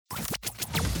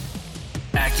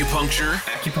Acupuncture.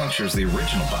 Acupuncture is the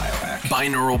original biohack.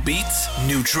 Binaural beats.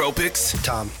 Nootropics.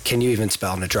 Tom, can you even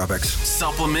spell nootropics?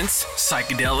 Supplements.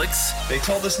 Psychedelics. They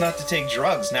told us not to take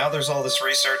drugs. Now there's all this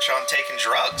research on taking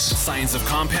drugs. Science of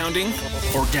compounding.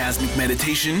 Orgasmic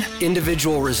meditation.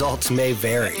 Individual results may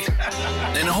vary.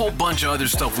 And a whole bunch of other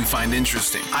stuff we find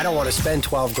interesting. I don't want to spend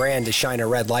 12 grand to shine a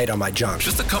red light on my junk.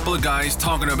 Just a couple of guys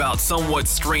talking about somewhat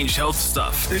strange health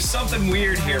stuff. There's something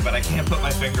weird here, but I can't put my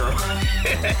finger on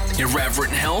it.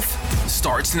 Irreverent Health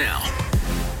starts now.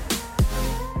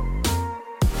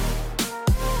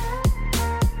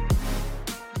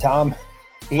 Tom,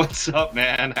 what's up,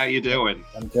 man? How you doing?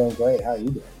 I'm doing great. How are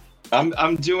you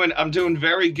doing? I'm doing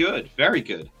very good. Very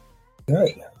good.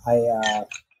 Great.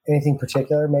 Anything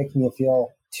particular making you feel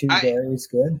two days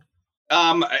good?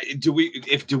 Do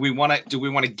we want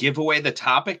to give away the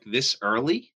topic this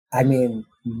early? I mean,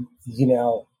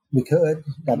 we could.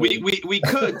 We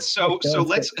could. So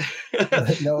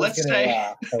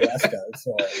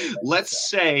let's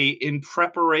say in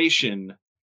preparation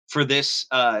for this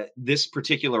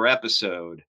particular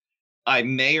episode, I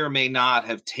may or may not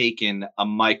have taken a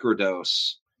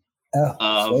microdose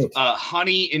of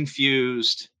honey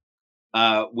infused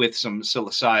with some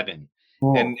psilocybin.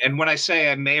 Ooh. And when I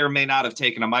say I may or may not have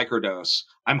taken a microdose,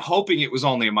 I'm hoping it was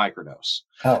only a microdose.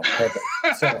 Oh, perfect.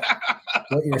 So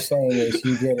what you're saying is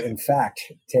you did, in fact,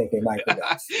 take a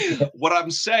microdose. What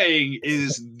I'm saying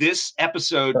is this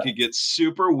episode could get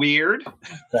super weird.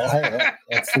 Well,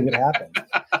 let's see what happens.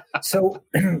 So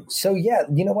yeah,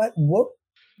 you know what?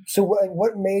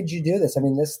 What made you do this? I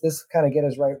mean, this kind of get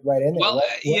us right in there. Well, what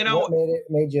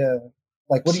made you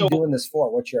like? What are you doing this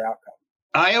for? What's your outcome?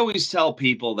 I always tell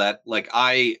people that, like,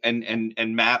 I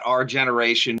and Matt, our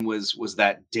generation was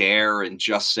that dare and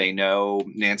just say no,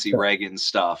 Nancy Reagan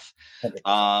stuff.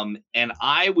 And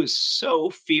I was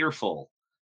so fearful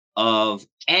of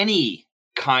any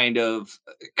kind of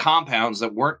compounds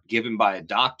that weren't given by a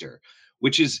doctor,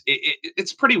 which is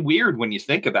it's pretty weird when you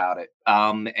think about it.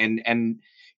 And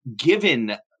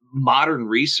given modern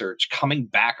research coming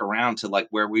back around to like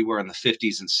where we were in the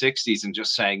 50s and 60s and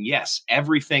just saying, yes,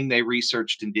 everything they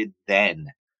researched and did then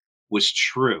was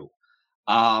true.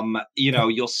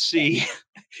 You'll see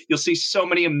so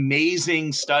many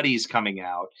amazing studies coming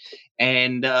out.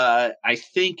 And I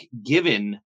think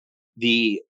given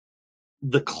the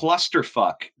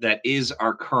clusterfuck that is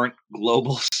our current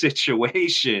global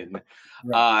situation,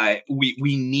 right.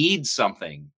 We need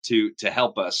something to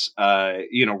help us,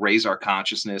 raise our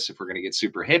consciousness if we're going to get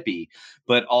super hippie,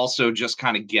 but also just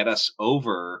kind of get us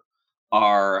over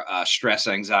our stress,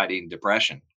 anxiety, and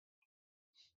depression.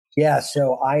 Yeah.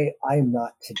 So I'm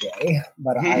not today,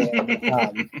 but I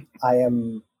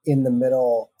am in the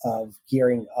middle of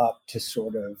gearing up to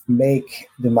sort of make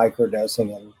the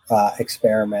microdosing and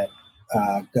experiment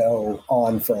go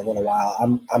on for a little while.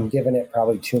 I'm giving it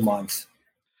probably 2 months.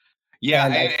 Yeah,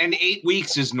 and 8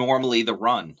 weeks is normally the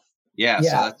run. Yeah.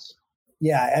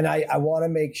 And I want to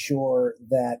make sure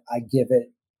that I give it,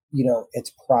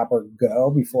 its proper go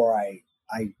before I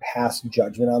pass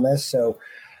judgment on this. So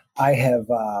I have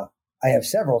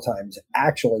several times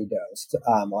actually dosed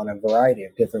on a variety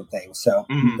of different things. So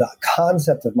the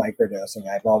concept of microdosing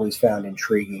I've always found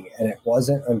intriguing, and it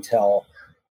wasn't until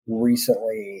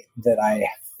recently that I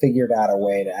figured out a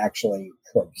way to actually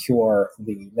procure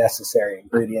the necessary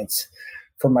ingredients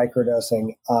for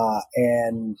microdosing.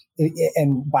 And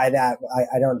by that,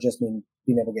 I don't just mean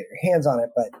being able to get your hands on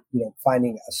it, but,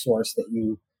 finding a source that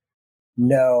you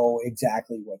know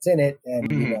exactly what's in it.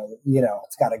 And,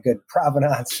 it's got a good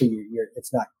provenance. So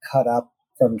it's not cut up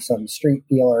from some street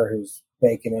dealer who's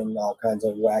baking in all kinds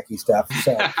of wacky stuff.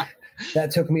 So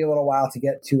that took me a little while to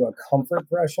get to a comfort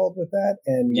threshold with that.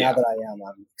 And now that I am,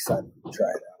 I'm excited to try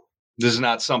it out. This is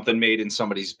not something made in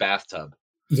somebody's bathtub.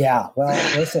 Yeah. Well,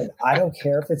 listen, I don't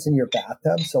care if it's in your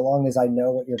bathtub, so long as I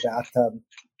know what your bathtub,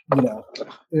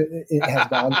 it has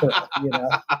gone through,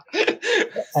 look,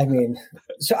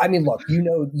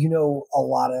 a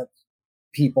lot of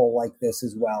people like this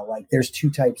as well. Like there's two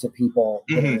types of people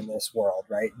that are in this world,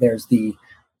 right? There's the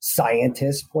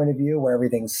scientist point of view where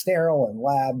everything's sterile and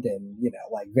labbed and,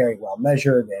 very well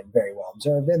measured and very well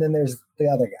observed. And then there's the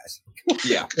other guys.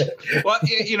 Yeah. Well,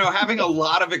 having a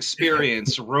lot of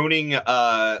experience ruining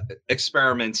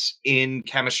experiments in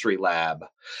chemistry lab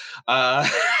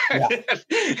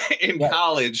in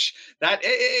college, that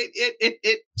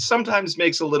it sometimes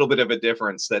makes a little bit of a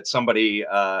difference that somebody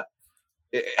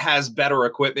has better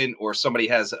equipment or somebody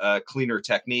has a cleaner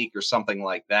technique or something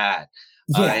like that.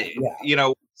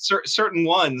 Certain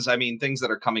ones, things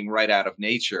that are coming right out of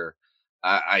nature,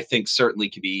 I think certainly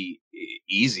could be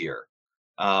easier,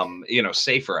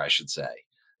 safer, I should say.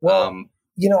 Well,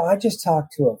 I just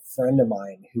talked to a friend of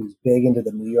mine who's big into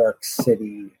the New York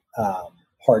City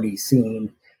party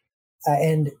scene.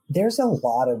 And there's a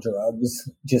lot of drugs,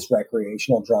 just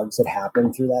recreational drugs that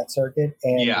happen through that circuit.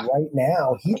 And right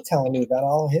now, he's telling me about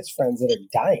all his friends that are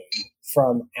dying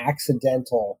from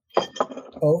accidental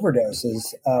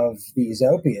overdoses of these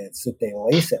opiates that they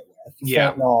lace it with.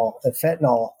 Yeah.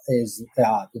 Fentanyl is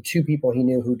the two people he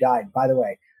knew who died. By the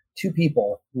way, two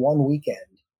people, one weekend,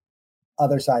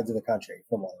 other sides of the country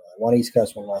from one East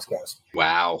Coast, one West Coast.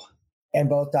 Wow. And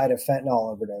both died of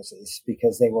fentanyl overdoses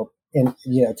because they were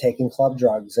taking club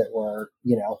drugs that were,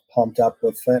 pumped up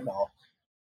with fentanyl.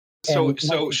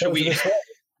 So should we?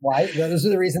 Why? Those are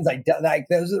the reasons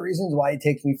those are the reasons why it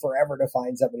takes me forever to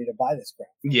find somebody to buy this crap.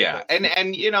 Yeah,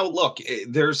 and look,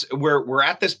 we're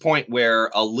at this point where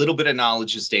a little bit of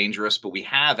knowledge is dangerous, but we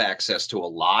have access to a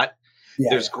lot.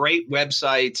 There's great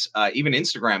websites, even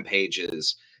Instagram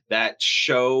pages that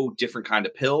show different kind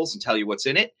of pills and tell you what's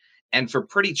in it. And for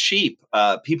pretty cheap,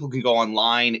 people can go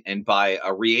online and buy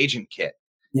a reagent kit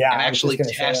and actually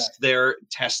test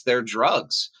their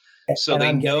drugs. So and they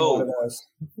I'm know one of those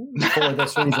for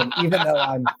this reason,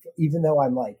 even though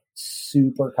I'm like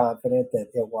super confident that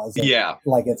it wasn't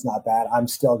like it's not bad, I'm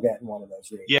still getting one of those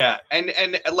reagents. Yeah.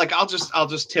 And like I'll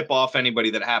just tip off anybody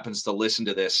that happens to listen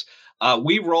to this.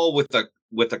 We roll with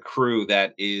a crew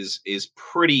that is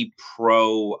pretty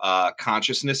pro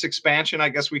consciousness expansion, I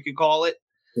guess we could call it.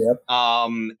 Yep.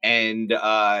 And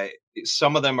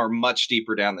some of them are much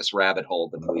deeper down this rabbit hole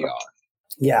than we are.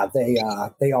 Yeah,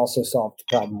 they also solved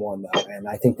problem one though, and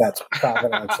I think that's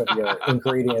provenance of your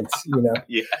ingredients.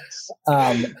 Yes.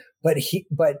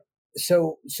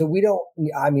 So we don't.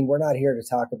 I mean, we're not here to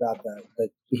talk about the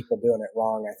people doing it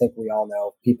wrong. I think we all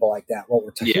know people like that. What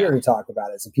we're here to talk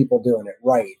about is the people doing it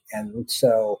right, and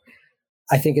so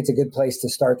I think it's a good place to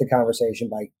start the conversation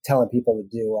by telling people to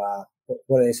do.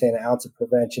 What do they say? An ounce of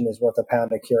prevention is worth a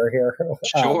pound of cure here.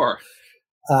 Sure.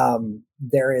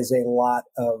 There is a lot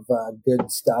of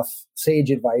good stuff,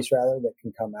 sage advice rather, that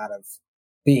can come out of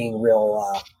being real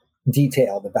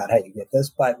detailed about how you get this.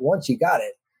 But once you got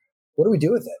it, what do we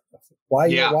do with it? Why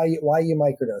are you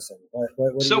microdosing? What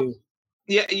do you?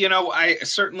 Yeah,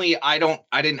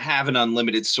 I didn't have an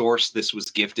unlimited source. This was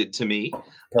gifted to me.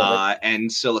 And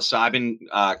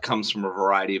psilocybin comes from a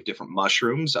variety of different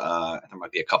mushrooms. There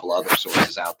might be a couple other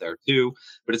sources out there too,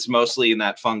 but it's mostly in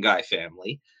that fungi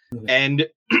family. Mm-hmm. And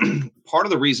part of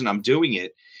the reason I'm doing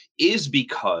it is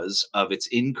because of its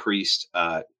increased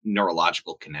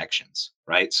neurological connections,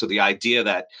 right? So the idea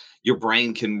that your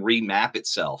brain can remap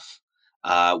itself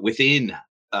within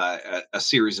a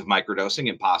series of microdosing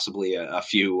and possibly a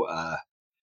few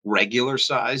regular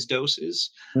size doses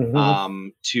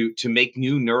to make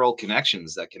new neural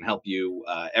connections that can help you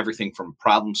everything from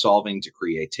problem solving to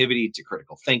creativity to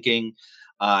critical thinking.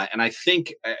 And I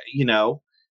think,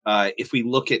 if we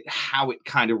look at how it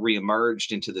kind of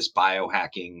reemerged into this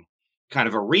biohacking kind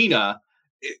of arena,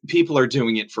 people are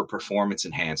doing it for performance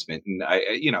enhancement. And,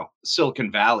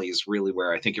 Silicon Valley is really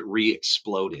where I think it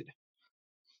re-exploded.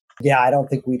 Yeah, I don't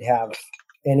think we'd have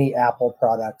any Apple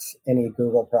products, any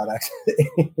Google products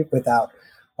without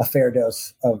a fair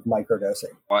dose of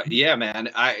microdosing. Yeah, man.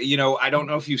 I don't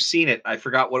know if you've seen it. I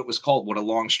forgot what it was called. What a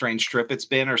long, strange trip it's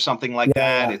been, or something like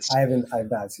that. Yeah. I've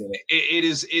not seen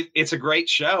it. It's a great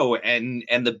show, and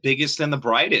the biggest and the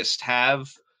brightest have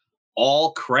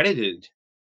all credited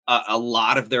a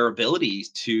lot of their ability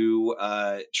to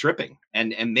tripping,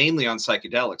 and mainly on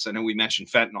psychedelics. I know we mentioned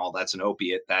fentanyl. That's an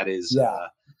opiate. That is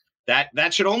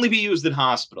that should only be used in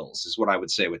hospitals, is what I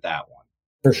would say with that one.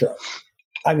 For sure.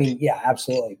 I mean, yeah,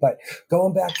 absolutely. But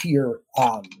going back to your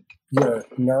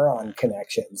neuron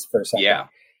connections for a second,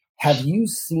 have you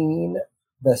seen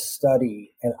the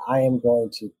study? And I am going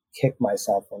to kick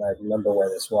myself when I remember where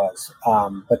this was.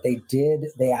 But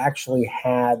they actually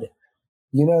had,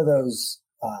 those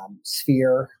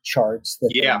sphere charts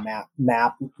that they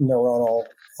map neuronal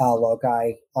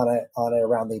loci on it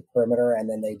around the perimeter, and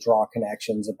then they draw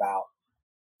connections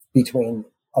between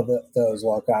those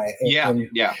loci.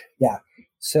 Yeah.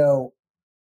 So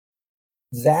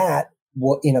that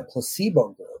in a placebo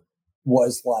group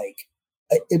was like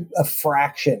a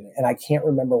fraction, and I can't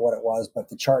remember what it was, but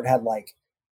the chart had like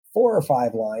 4 or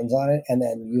 5 lines on it, and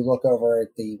then you look over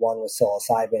at the one with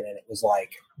psilocybin, and it was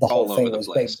like the whole thing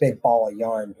was big ball of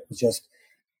yarn. It was just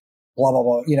blah blah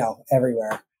blah,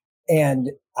 everywhere. And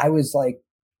I was like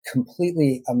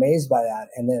completely amazed by that.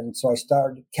 And then so I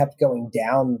kept going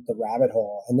down the rabbit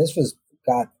hole, and this was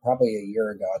probably a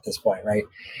year ago at this point, right?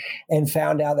 And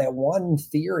found out that one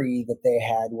theory that they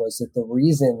had was that the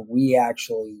reason we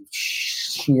actually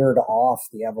sheared off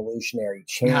the evolutionary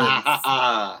chain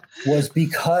was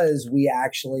because we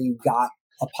actually got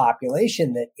a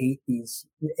population that ate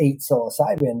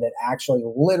psilocybin that actually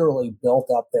literally built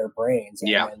up their brains.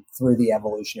 And through the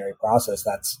evolutionary process,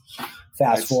 that's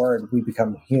forward, we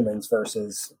become humans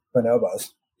versus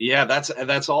bonobos. Yeah,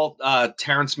 that's all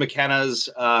Terence McKenna's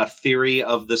theory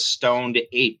of the stoned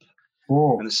ape.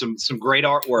 Ooh. And there's some great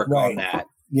artwork on that.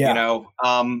 Yeah. You know,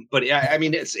 but yeah, I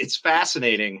mean, it's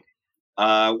fascinating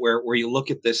where you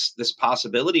look at this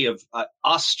possibility of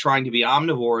us trying to be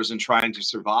omnivores and trying to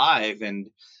survive and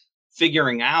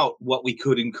figuring out what we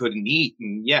could and couldn't eat.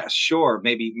 And yes, sure,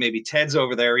 maybe Ted's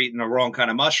over there eating the wrong kind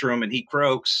of mushroom and he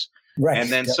croaks. Right. And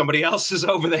then somebody else is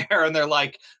over there and they're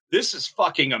like, this is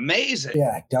fucking amazing.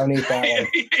 Yeah, don't eat that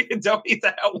one. Don't eat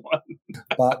that one.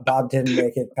 Bob didn't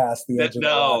make it past the edge of the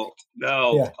rock.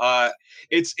 No. Yeah.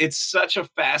 It's such a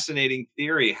fascinating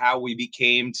theory how we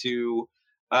became to,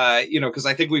 because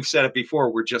I think we've said it before.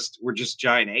 We're just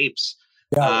giant apes.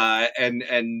 Yeah.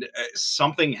 And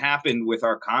something happened with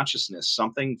our consciousness.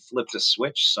 Something flipped a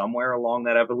switch somewhere along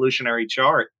that evolutionary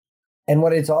chart. And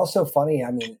what it's also funny, I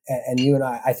mean, and you and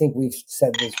I think we've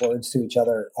said these words to each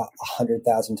other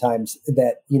 100,000 times,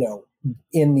 that,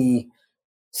 in the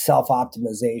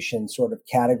self-optimization sort of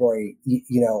category,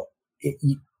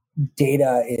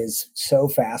 data is so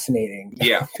fascinating.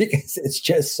 Yeah. Because it's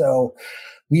just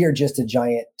we are just a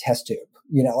giant test tube,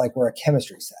 like we're a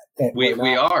chemistry set.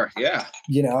 We are. Yeah.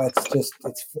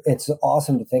 It's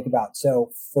awesome to think about.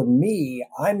 So for me,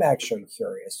 I'm actually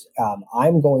curious.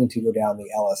 I'm going to go down the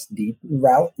LSD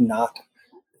route, not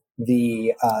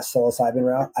the psilocybin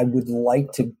route. I would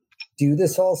like to do the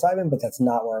psilocybin, but that's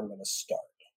not where I'm going to start.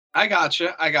 I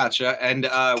gotcha. And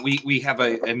we have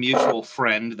a mutual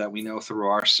friend that we know through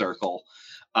our circle.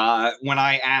 When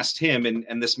I asked him,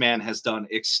 and this man has done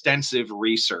extensive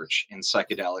research in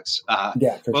psychedelics,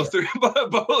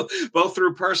 both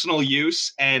through personal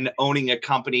use and owning a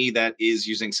company that is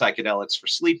using psychedelics for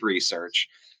sleep research.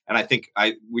 And I think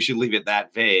we should leave it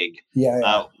that vague.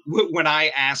 Yeah. When I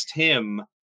asked him,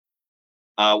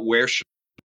 where should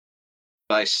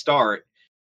I start?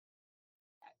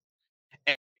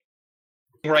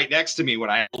 Right next to me when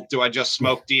do I just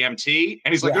smoke DMT?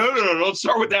 And he's like, no, don't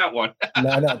start with that one.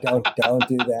 No, don't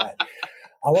do that.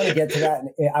 I want to get to that.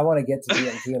 And I want to get to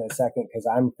DMT in a second because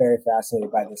I'm very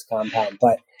fascinated by this compound.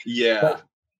 But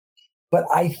but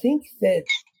I think that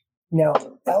now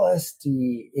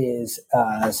LSD is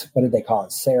what did they call it?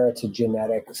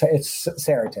 Serotogenetic. It's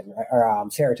serotonin, or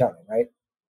serotonin, right?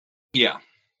 Yeah.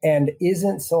 And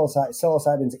isn't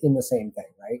psilocybin's in the same thing,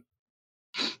 right?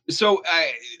 So,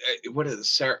 what is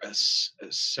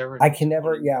serotonin? I can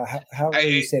never. Yeah, how do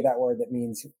you say that word? That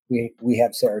means we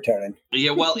have serotonin.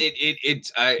 Yeah, well,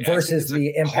 versus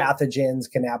the empathogens,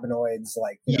 cannabinoids,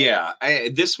 like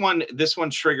this one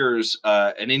triggers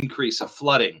an increase of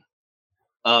flooding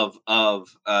of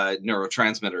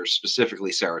neurotransmitters,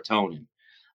 specifically serotonin.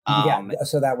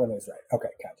 So that one is right. Okay,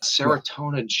 gotcha.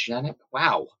 Serotonogenic.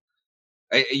 Wow.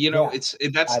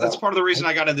 That's part of the reason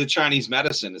I got into Chinese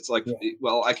medicine. It's like,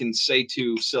 well, I can say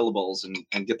 2 syllables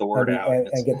and get the word out. And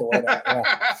get the word out.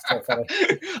 Yeah, it's so funny.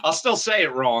 I'll still say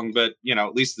it wrong, but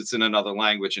at least it's in another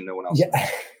language and no one else. Yeah.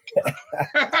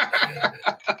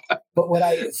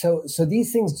 But so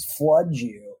these things flood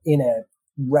you in a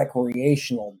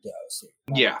recreational dose.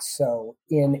 Right? Yeah. So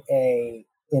in a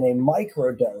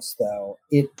micro dose, though,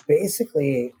 it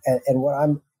basically and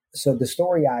what so the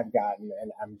story I've gotten,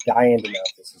 and I'm dying to know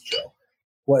if this is true,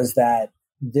 was that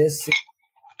this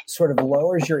sort of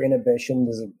lowers your inhibition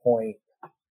to the point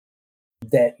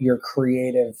that your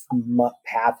creative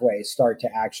pathways start to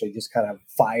actually just kind of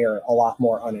fire a lot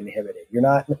more uninhibited. You're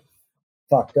not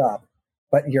fucked up,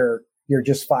 but you're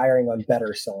just firing on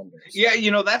better cylinders.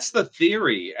 Yeah, that's the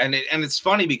theory. And it's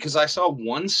funny because I saw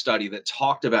one study that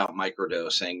talked about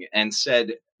microdosing and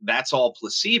said that's all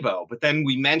placebo. But then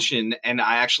we mentioned, and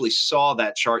I actually saw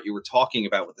that chart you were talking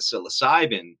about with the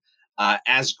psilocybin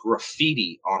as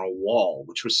graffiti on a wall,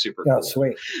 which was super cool.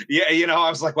 Sweet. Yeah, I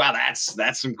was like, wow,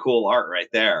 that's some cool art right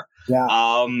there.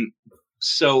 Yeah.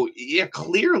 So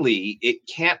clearly it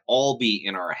can't all be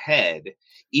in our head,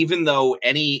 even though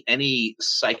any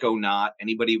psychonaut,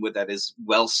 anybody that is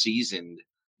well seasoned,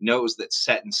 knows that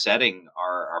set and setting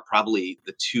are probably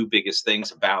the 2 biggest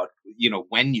things about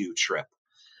when you trip.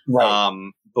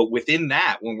 Right. But within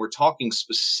that, when we're talking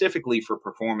specifically for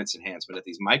performance enhancement at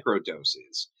these micro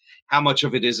doses, how much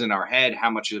of it is in our head? How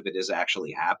much of it is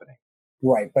actually happening?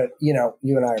 Right. But, you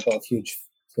and I are both huge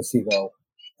placebo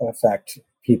effect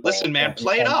people. Listen, man,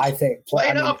 play it up. I think,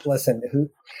 up. Listen,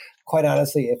 quite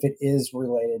honestly, if it is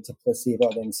related to placebo,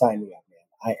 then sign me up, man.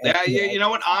 You know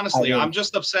what? Honestly, I'm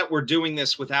just upset we're doing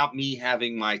this without me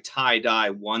having my tie-dye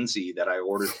onesie that I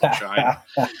ordered from China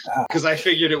because I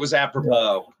figured it was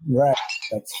apropos. Right.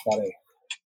 That's funny.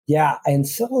 Yeah, and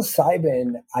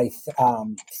psilocybin,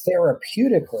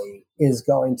 therapeutically, is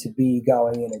going to be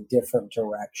going in a different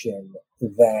direction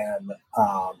than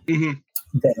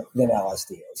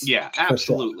LSD is. Yeah,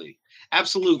 absolutely.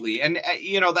 Absolutely. And,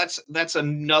 that's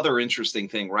another interesting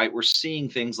thing, right? We're seeing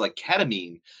things like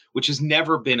ketamine, which has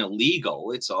never been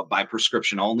illegal. It's by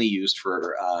prescription only used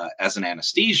for as an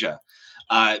anesthesia,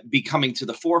 becoming to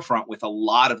the forefront with a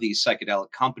lot of these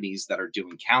psychedelic companies that are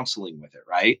doing counseling with it,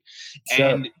 right? Sure.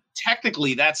 And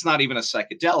technically, that's not even a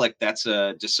psychedelic. That's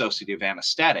a dissociative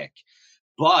anesthetic.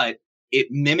 But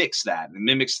it mimics that and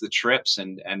mimics the trips.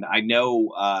 And I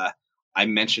know I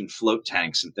mentioned float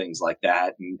tanks and things like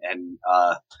that. And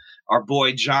our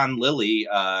boy John Lilly,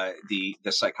 the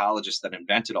psychologist that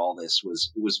invented all this,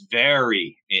 was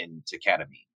very into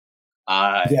ketamine.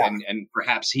 And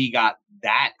perhaps he got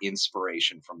that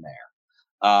inspiration from there.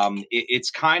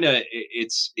 It's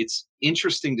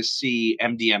interesting to see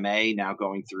MDMA now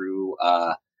going through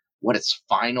what its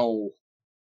final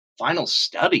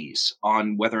studies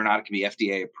on whether or not it can be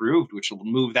FDA approved, which will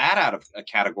move that out of a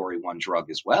Category 1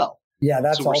 drug as well. Yeah,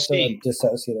 that's also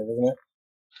dissociative, isn't it?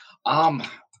 I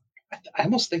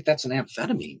almost think that's an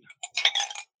amphetamine.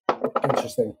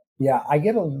 Interesting. Yeah, I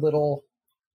get a little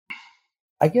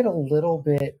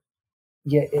bit.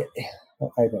 Yeah,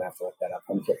 I'm gonna have to look that up.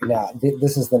 I'm kidding. Now,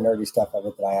 this is the nerdy stuff of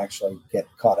it that I actually get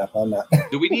caught up on. That.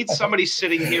 Do we need somebody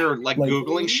sitting here like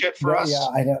Googling shit for us? Yeah,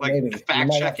 I know. Like maybe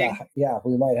fact checking.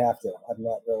 We might have to. I'm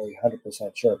not really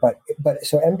 100% sure, but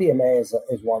so MDMA is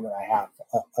one that I have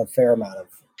a fair amount of.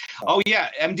 Oh yeah,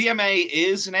 MDMA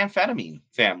is an amphetamine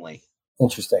family.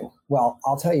 Interesting. Well,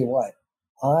 I'll tell you what.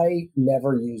 I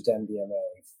never used MDMA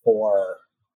for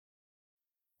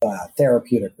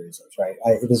therapeutic reasons, right?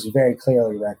 This is very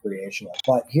clearly recreational.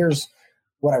 But here's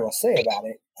what I will say about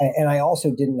it. And I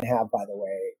also didn't have, by the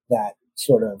way, that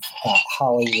sort of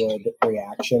Hollywood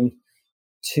reaction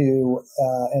to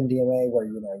MDMA where,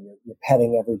 you're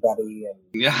petting everybody and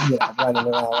running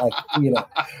around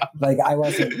like I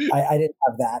wasn't, I didn't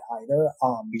have that either.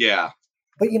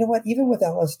 But you know what? Even with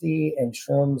LSD and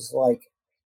shrooms, like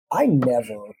I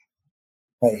never,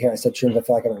 right here, I said shrooms, I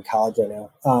feel like I'm in college right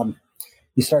now.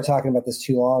 You start talking about this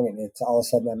too long, and it's all of a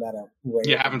sudden I'm at a rate.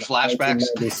 You're having flashbacks.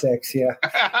 1996, yeah.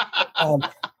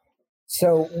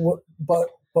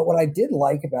 But what I did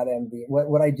like about MD,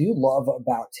 what I do love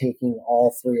about taking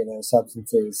all three of those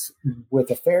substances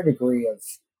with a fair degree of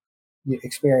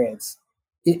experience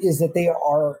is that they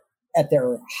are at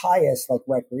their highest, like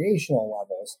recreational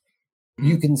levels.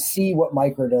 You can see what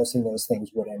microdosing those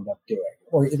things would end up doing,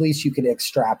 or at least you could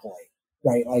extrapolate.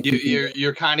 Right, like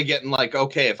you're kind of getting like,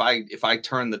 okay, if I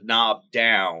turn the knob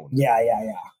down,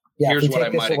 here's what I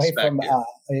might expect.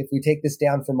 If we take this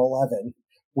down from 11,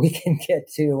 we can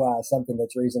get to something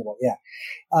that's reasonable.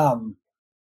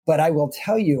 But I will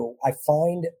tell you, I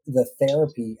find the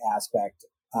therapy aspect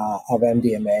of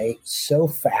MDMA so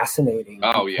fascinating.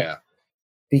 Oh,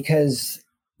 because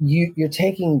you're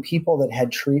taking people that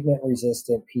had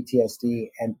treatment-resistant PTSD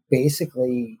and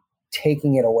basically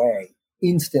taking it away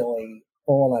instantly.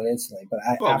 Well, not instantly, but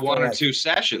after one or two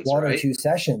sessions, or two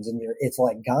sessions, and it's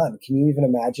like gone. Can you even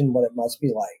imagine what it must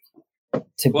be like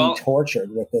to be tortured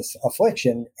with this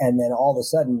affliction, and then all of a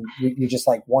sudden you're just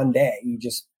like one day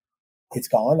it's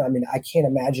gone? I mean, I can't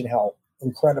imagine how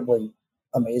incredibly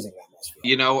amazing that must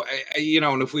be.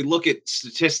 And if we look at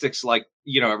statistics, like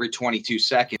every 22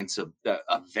 seconds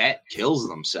a vet kills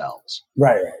themselves,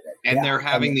 right, and they're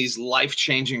having these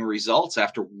life-changing results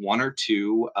after one or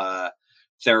two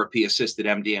therapy-assisted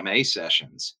MDMA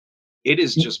sessions. It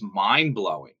is just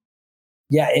mind-blowing.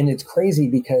 Yeah, and it's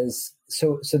crazy because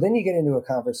so then you get into a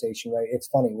conversation, right? It's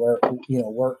funny. We're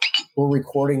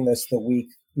recording this the week,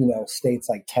 states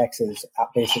like Texas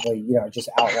basically, just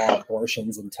outlaw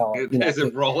abortions until is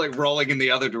it rolling in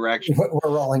the other direction. We're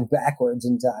rolling backwards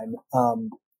in time.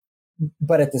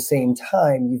 But at the same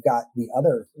time, you've got the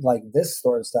other, like this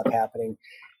sort of stuff happening.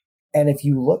 And if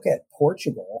you look at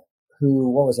Portugal, who,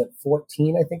 what was it,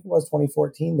 14, I think it was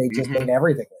 2014, they just made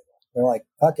everything legal. They're like,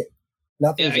 fuck it.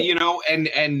 Nothing.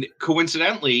 And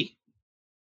coincidentally,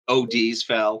 ODs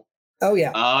fell. Oh,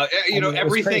 yeah.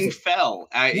 Everything fell.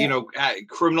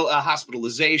 Criminal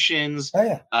hospitalizations,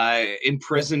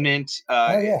 imprisonment.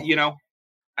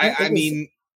 I mean,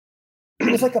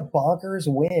 it was like a bonkers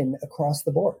win across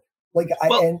the board.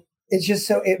 And it's just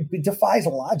so it defies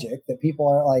logic that people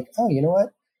are like, oh, you know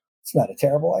what? It's not a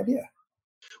terrible idea.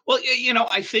 Well,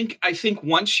 I think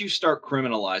once you start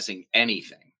criminalizing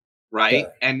anything, right?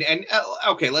 Sure. And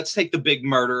okay, let's take the big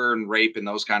murder and rape and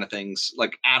those kind of things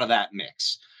like out of that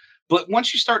mix. But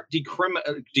once you start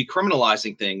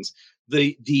decriminalizing things,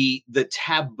 the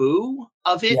taboo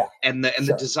of it Yeah. and the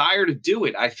Sure. desire to do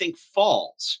it, I think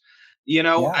falls. You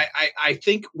know, Yeah. I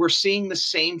think we're seeing the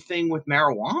same thing with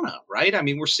marijuana, right? I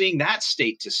mean, we're seeing that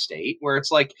state to state where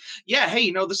it's like, yeah, hey,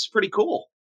 you know, this is pretty cool.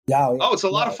 Yeah. Oh, it's a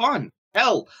lot No. of fun.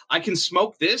 Hell, I can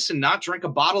smoke this and not drink a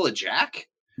bottle of Jack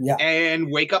Yeah. and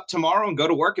wake up tomorrow and go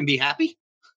to work and be happy.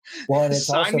 Well, and it's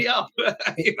Sign also, me up.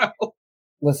 You know?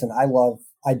 listen,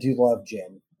 I do love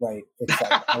gin, right? It's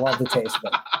like, I love the taste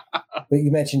of it. But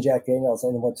you mentioned Jack Daniels,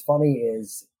 and what's funny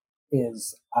is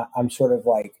I'm sort of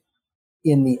like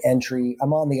in the entry.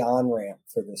 I'm on the on ramp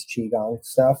for this qigong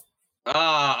stuff.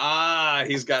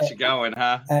 He's got you going,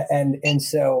 huh? And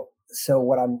so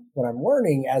what I'm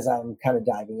learning as I'm kind of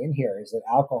diving in here is that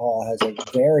alcohol has a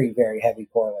very, very heavy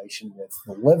correlation with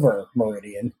the liver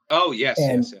meridian. Oh yes,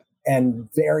 yes. And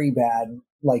very bad,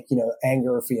 like, you know,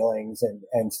 anger feelings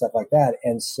and stuff like that.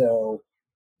 And so,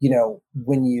 you know,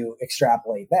 when you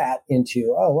extrapolate that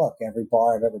into, oh, look, every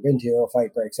bar I've ever been to, a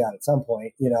fight breaks out at some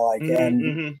point, you know, like,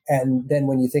 and then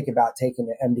when you think about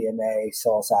taking MDMA,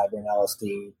 psilocybin,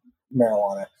 LSD,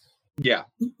 marijuana, yeah,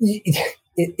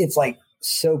 it's like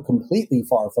so completely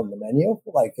far from the menu,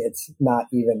 like it's not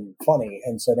even funny.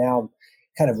 And so now I'm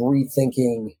kind of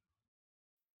rethinking,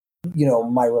 you know,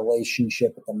 my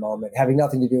relationship at the moment, having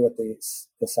nothing to do with the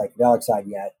psychedelic side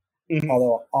yet. Mm-hmm.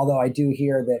 Although I do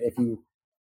hear that if you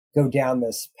go down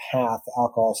this path,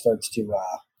 alcohol starts to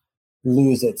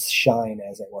lose its shine,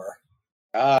 as it were.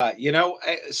 You know,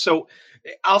 so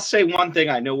I'll say one thing.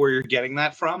 I know where you're getting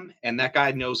that from, and that guy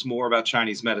knows more about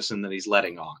Chinese medicine than he's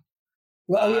letting on.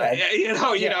 Well, yeah,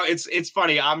 you know, it's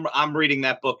funny. I'm reading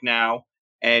that book now,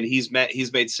 and he's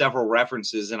made several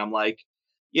references, and I'm like,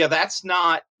 yeah, that's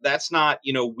not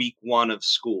you know, week one of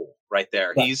school right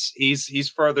there. Right. He's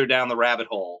further down the rabbit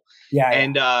hole. Yeah.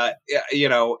 And, you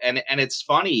know, and it's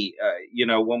funny, you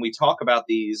know, when we talk about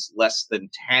these less than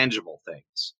tangible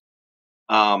things,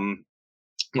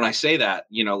 when I say that,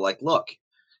 you know, like, look,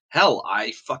 hell,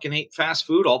 I fucking ate fast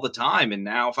food all the time. And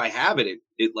now if I have it,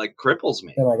 it like cripples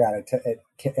me. Oh my God.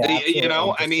 You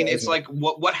know, I mean, it's like,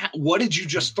 what did you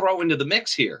just throw into the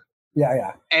mix here? Yeah.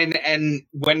 Yeah. And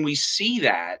when we see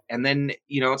that, and then,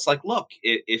 you know, it's like, look,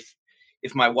 if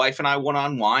my wife and I want to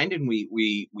unwind and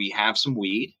we have some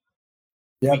weed,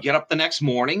 yep, we get up the next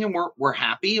morning and we're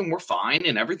happy and we're fine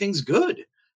and everything's good.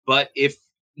 But if,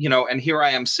 you know, and here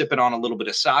I am sipping on a little bit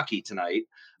of sake tonight.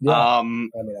 Yeah. I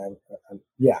mean, I'm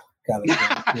yeah, got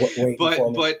it.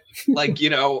 But like, you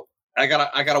know, I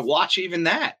gotta watch even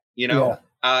that, you know,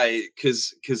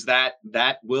 because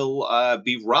that will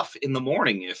be rough in the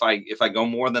morning if I go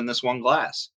more than this one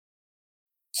glass.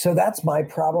 So that's my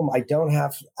problem. I don't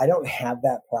have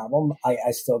that problem.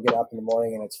 I still get up in the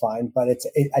morning and it's fine, but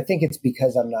I think it's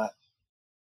because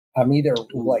I'm either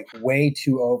like way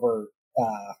too over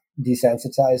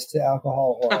desensitized to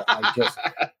alcohol,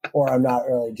 or I'm not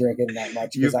really drinking that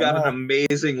much. You've got an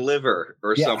amazing liver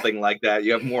or something like that.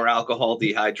 You have more alcohol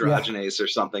dehydrogenase or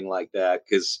something like that.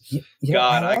 Because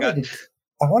God, I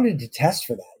wanted to test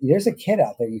for that. There's a kit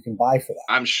out there you can buy for that.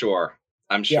 I'm sure.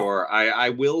 I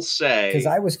will say, because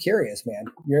I was curious, man.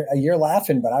 You're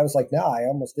laughing, but I was like, no, I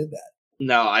almost did that.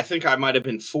 No, I think I might have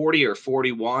been 40 or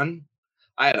 41.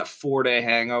 I had a 4-day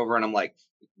hangover, and I'm like,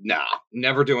 nah,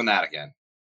 never doing that again.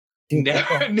 Dude,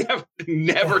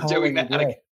 never doing that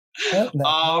again. What the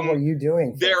hell were you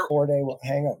doing for a 4-day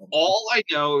hangover? All I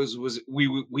know was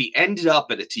we ended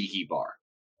up at a tiki bar.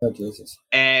 Oh Jesus!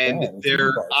 And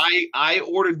I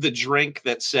ordered the drink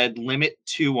that said limit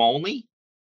 2 only.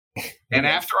 And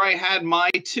after I had my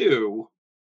 2,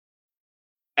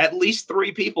 at least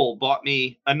 3 people bought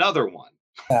me another one.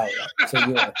 Oh,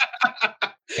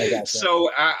 yeah.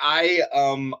 So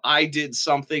I did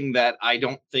something that I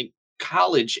don't think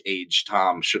college age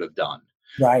Tom should have done,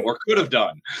 right, or could have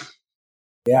done.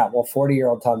 Yeah, well,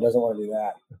 40-year-old Tom doesn't want to do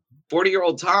that.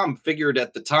 40-year-old Tom figured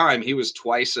at the time he was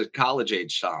twice a college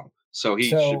age Tom, so he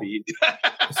should be.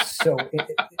 So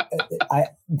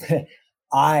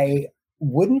I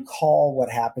wouldn't call what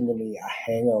happened to me a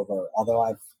hangover, although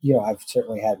I've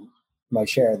certainly had my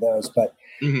share of those. But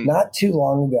not too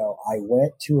long ago, I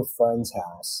went to a friend's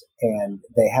house and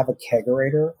they have a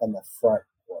kegerator on the front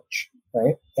porch,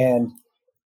 right? And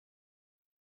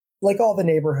like all the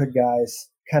neighborhood guys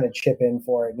kind of chip in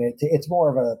for it. And it's more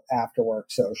of an after work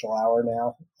social hour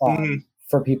now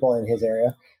for people in his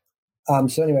area.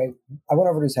 So anyway, I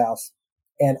went over to his house.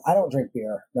 And I don't drink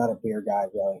beer, not a beer guy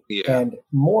really. Yeah. And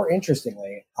more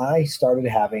interestingly, I started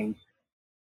having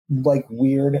like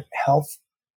weird health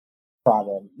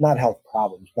not health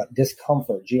problems, but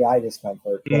discomfort, GI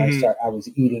discomfort. When I was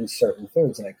eating certain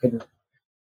foods and I couldn't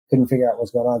figure out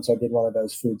what's going on. So I did one of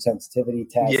those food sensitivity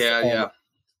tests.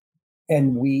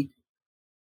 And wheat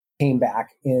came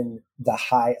back in the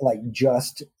high, like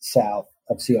just south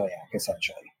of celiac,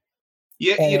 essentially.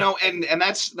 Yeah, and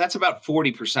that's about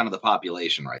 40% of the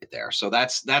population right there. So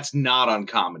that's not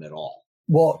uncommon at all.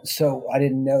 Well, so I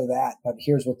didn't know that, but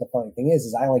here's what the funny thing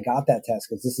is I only got that test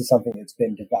because this is something that's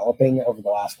been developing over the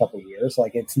last couple of years.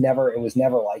 Like it was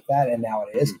never like that, and now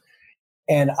it is.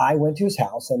 And I went to his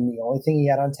house, and the only thing he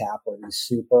had on tap were these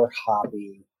super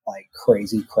hoppy, like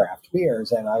crazy craft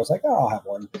beers. And I was like, oh, I'll have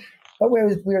one. But we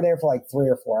were there for like 3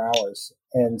 or 4 hours,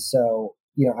 and so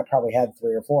I probably had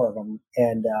 3 or 4 of them.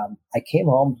 And I came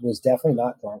home, was definitely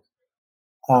not drunk,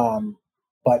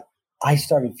 but I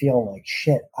started feeling like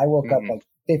shit. I woke up like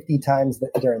 50 times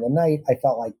during the night. I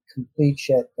felt like complete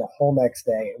shit the whole next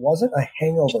day. It wasn't a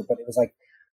hangover, but it was like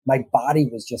my body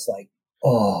was just like,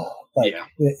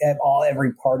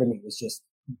 every part of me was just,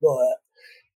 bleh.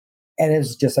 And it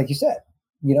was just like you said,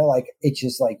 like it's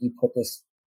just like you put this,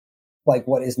 like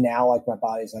what is now like my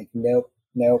body's like, nope,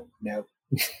 nope,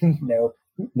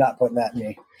 not putting that in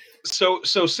me. So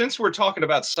since we're talking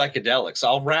about psychedelics,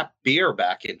 I'll wrap beer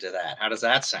back into that. How does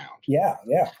that sound? Yeah.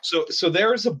 So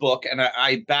there is a book, and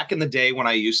I back in the day when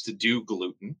I used to do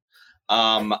gluten,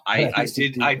 I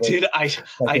did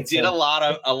a lot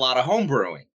of home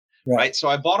brewing, right? So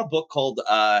I bought a book called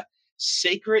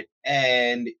Sacred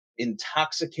and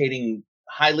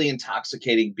Highly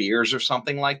Intoxicating Beers or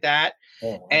something like that,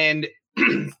 and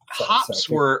hops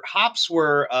were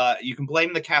you can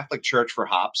blame the Catholic Church for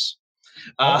hops.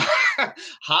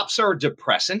 Hops are a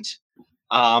depressant.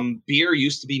 Beer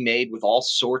used to be made with all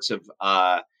sorts of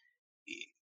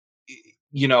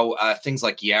things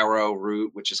like yarrow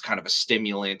root, which is kind of a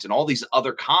stimulant, and all these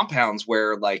other compounds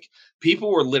where like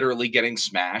people were literally getting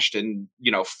smashed and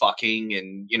fucking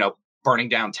and burning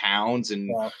down towns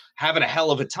and having a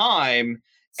hell of a time.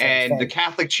 And the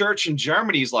Catholic Church in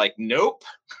Germany is like, nope.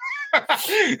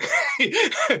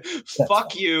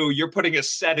 Fuck you. You're putting a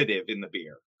sedative in the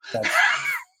beer. That's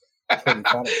pretty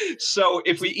funny. So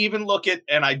if we even look at,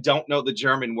 and I don't know the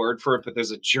German word for it, but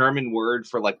there's a German word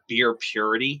for like beer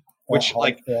purity, which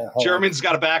Germans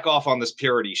got to back off on this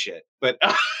purity shit. But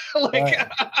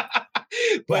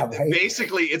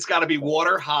basically it's got to be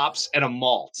water, hops, and a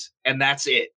malt. And that's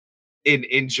it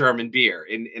in German beer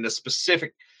in a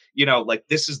specific, like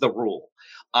this is the rule.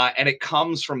 And it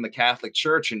comes from the Catholic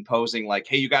Church imposing like,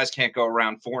 hey, you guys can't go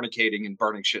around fornicating and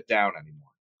burning shit down anymore.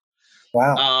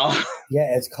 Wow.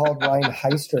 Yeah, it's called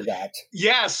Reinheistergott.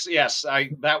 Yes.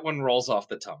 That one rolls off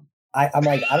the tongue. I'm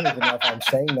like, I don't even know if I'm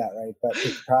saying that right, but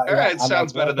it's probably, it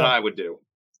sounds better than I would do.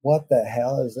 What the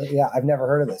hell is it? Yeah, I've never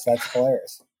heard of this. That's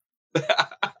hilarious.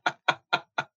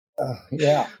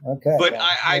 Yeah. Okay. But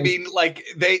I mean, like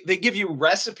they give you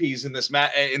recipes in this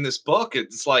book.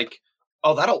 It's like,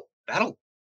 oh,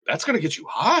 that's going to get you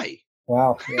high.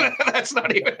 Wow. Yeah. That's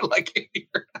not even like.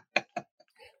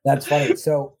 That's funny.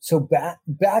 So back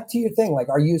to your thing. Like,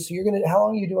 how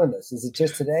long are you doing this? Is it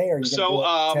just today? Or are you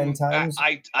going to do it 10 times?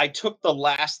 I took the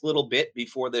last little bit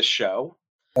before this show.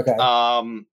 Okay.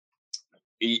 I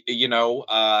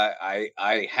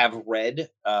have read.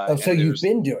 So you've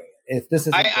been doing it. If this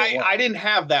is, I didn't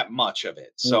have that much of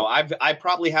it. So I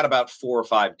probably had about 4 or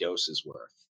 5 doses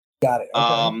worth. Got it.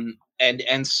 Okay.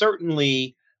 And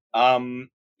certainly, I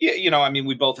mean,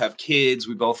 we both have kids.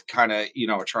 We both kind of,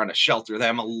 are trying to shelter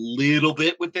them a little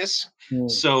bit with this.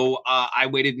 So I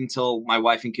waited until my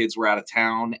wife and kids were out of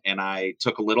town, and I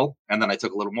took a little, and then I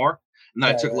took a little more, and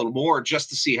then I took a little more just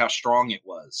to see how strong it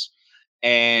was.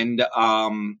 And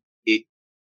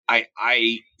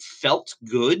I felt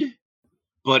good,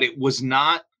 but it was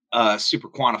not super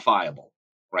quantifiable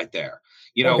right there.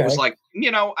 It was like,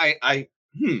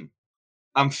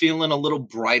 I'm feeling a little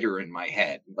brighter in my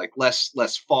head, like less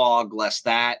fog, less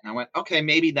that. And I went, okay,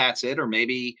 maybe that's it. Or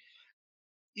maybe,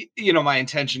 my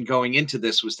intention going into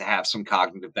this was to have some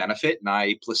cognitive benefit, and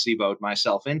I placeboed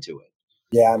myself into it.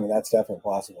 Yeah. I mean, that's definitely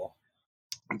possible.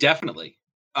 Definitely.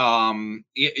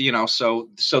 So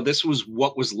this was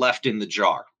what was left in the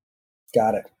jar.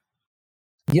 Got it.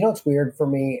 What's weird for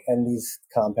me, and these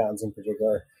compounds in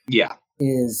particular,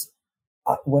 is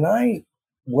when I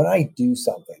do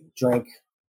something, drink,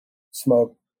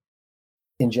 smoke,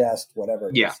 ingest, whatever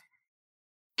it is,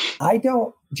 I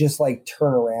don't just like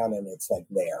turn around and it's like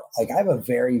there. Like I have a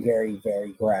very, very,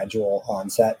 very gradual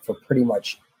onset for pretty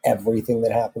much everything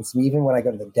that happens to me. Even when I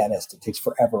go to the dentist, it takes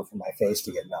forever for my face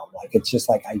to get numb. Like it's just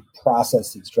like I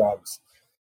process these drugs.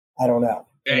 I don't know.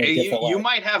 You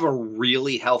might have a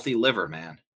really healthy liver,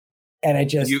 man. And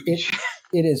it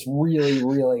is really,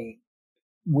 really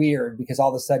weird because all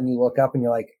of a sudden you look up and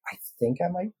you're like, I think I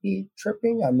might be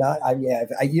tripping. I'm not.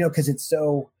 Because it's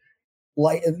so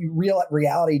like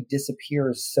reality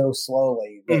disappears so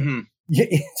slowly that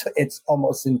it's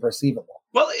almost imperceivable.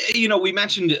 Well, we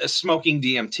mentioned smoking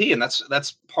DMT, and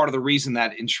that's part of the reason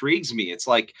that intrigues me. It's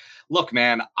like, look,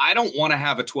 man, I don't want to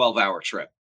have a 12-hour trip.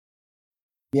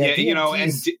 Yeah,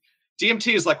 and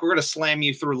DMT is like, we're going to slam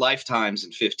you through lifetimes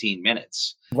in 15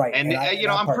 minutes. Right. And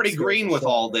I'm pretty green with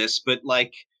all this, but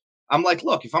like, I'm like,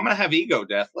 look, if I'm going to have ego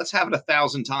death, let's have it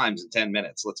 1,000 times in 10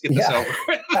 minutes. Let's get this over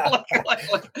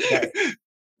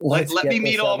with. Let me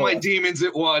meet all my demons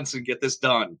at once and get this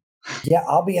done. Yeah,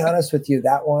 I'll be honest with you.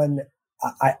 That one,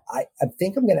 I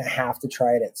think I'm going to have to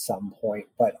try it at some point.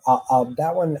 But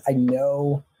that one, I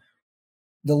know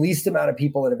the least amount of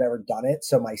people that have ever done it.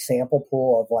 So my sample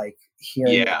pool of like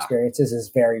hearing experiences is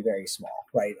very, very small,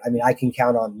 right? I mean, I can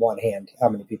count on one hand how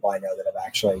many people I know that have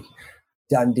actually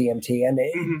done DMT, and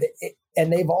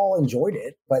and they've all enjoyed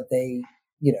it. But they,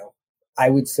 I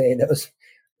would say those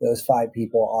 5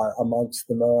 people are amongst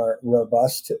the more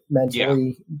robust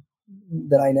mentally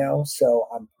that I know. So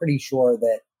I'm pretty sure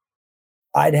that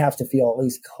I'd have to feel at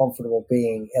least comfortable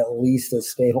being at least as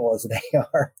stable as they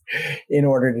are in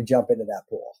order to jump into that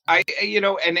pool.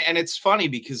 And it's funny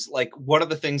because like one of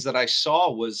the things that I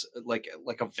saw was like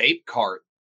a vape cart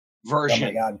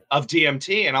version of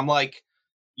DMT. And I'm like,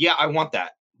 yeah, I want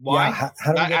that. Why? Yeah,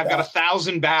 how do I've got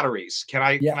 1,000 batteries. Can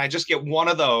I just get one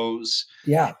of those?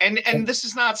 Yeah. And this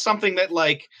is not something that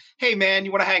like, hey man,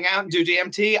 you want to hang out and do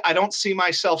DMT? I don't see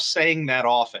myself saying that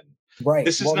often. Right.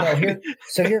 This is not.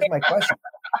 So here's my question: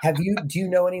 do you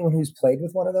know anyone who's played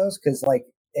with one of those? Because like,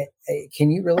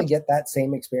 can you really get that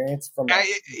same experience from?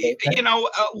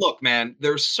 Look, man,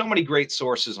 there's so many great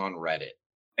sources on Reddit,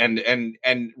 and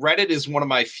Reddit is one of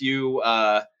my few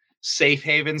safe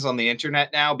havens on the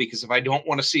internet now, because if I don't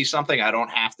want to see something, I don't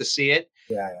have to see it.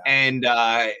 Yeah. And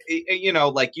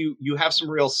like you have some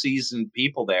real seasoned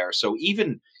people there, so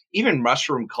even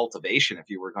mushroom cultivation, if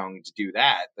you were going to do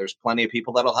that, there's plenty of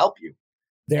people that'll help you.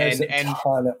 There's a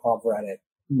ton of Reddit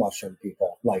mushroom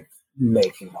people like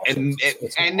making mushrooms.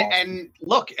 And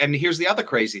look, and here's the other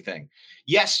crazy thing.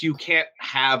 Yes, you can't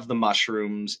have the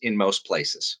mushrooms in most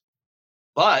places,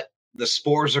 but the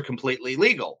spores are completely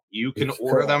legal. You can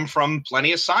order them from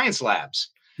plenty of science labs.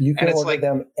 You can order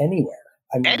them anywhere.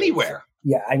 I mean, anywhere.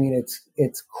 I mean,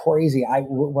 it's crazy.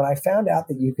 When I found out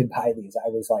that you could buy these, I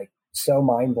was like so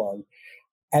mind blown.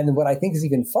 And what I think is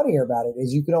even funnier about it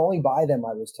is you can only buy them,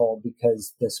 I was told,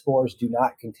 because the spores do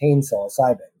not contain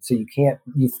psilocybin. So you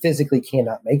physically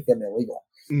cannot make them illegal.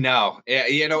 No,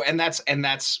 and that's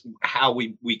how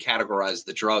we categorize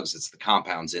the drugs. It's the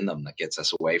compounds in them that gets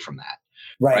us away from that.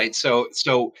 Right. So,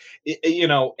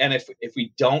 and if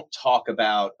we don't talk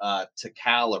about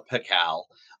Tikal or Pikal,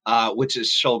 which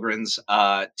is children's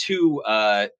 2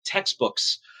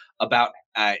 textbooks about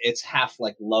it's half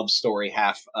like love story,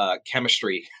 half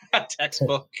chemistry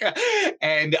textbook.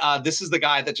 And this is the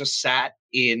guy that just sat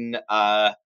in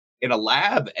a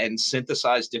lab and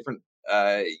synthesized different,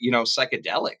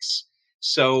 psychedelics.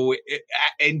 So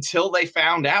until they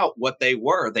found out what they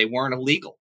weren't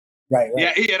illegal. Right.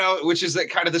 Yeah, which is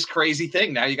kind of this crazy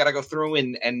thing. Now you got to go through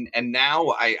and now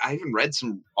I even read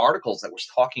some articles that was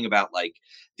talking about like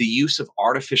the use of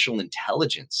artificial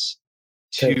intelligence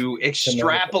to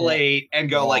extrapolate and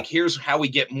go like, here's how we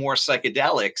get more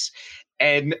psychedelics.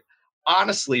 And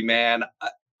honestly, man,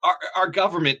 our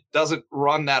government doesn't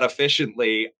run that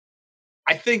efficiently.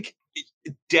 I think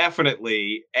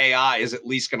definitely AI is at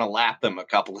least going to lap them a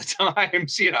couple of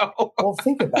times, Well,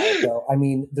 think about it though. I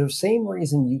mean, the same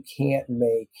reason you can't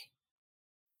make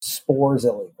spores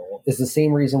illegal is the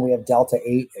same reason we have Delta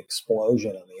 8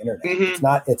 explosion on the internet.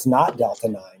 Mm-hmm. It's not Delta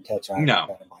 9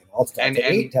 tetrahydrocannabinol. It's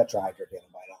Delta 8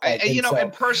 tetrahydrocannabinol.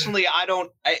 And personally, I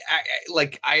don't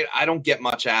get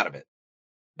much out of it.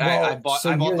 Well, I bought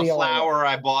the flower.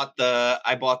 I bought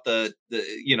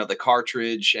the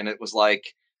cartridge, and it was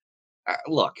like,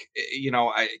 look,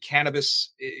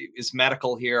 cannabis is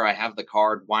medical here. I have the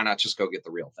card. Why not just go get the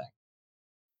real thing?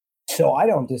 So I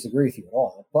don't disagree with you at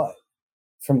all, but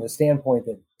from the standpoint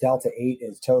that Delta 8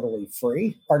 is totally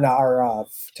free or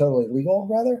totally legal,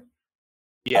 rather.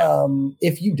 Yeah.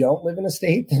 If you don't live in a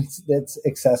state that's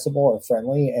accessible or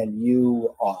friendly, and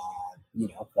you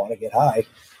want to get high,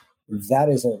 that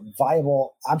is a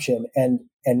viable option. And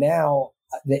now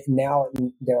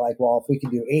they're like, well, if we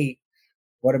could do 8.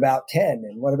 What about 10?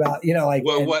 And what about,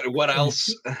 what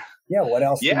else? Yeah. What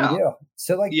else can we do?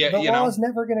 So the law is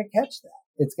never going to catch that.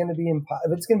 It's going to be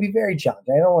it's going to be very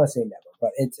challenging. I don't want to say never,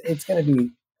 but it's going to be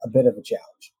a bit of a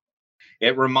challenge.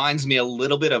 It reminds me a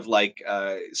little bit of like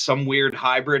some weird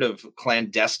hybrid of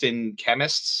clandestine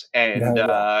chemists and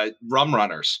rum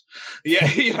runners. Yeah,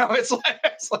 it's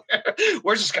like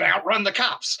we're just going to outrun the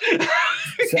cops.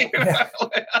 So,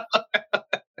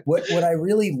 what I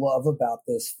really love about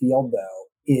this field, though,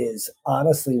 is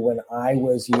honestly when I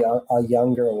was a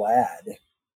younger lad,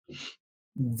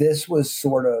 this was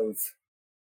sort of,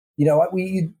 you know what,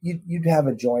 you'd have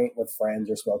a joint with friends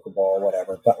or smoke a bowl or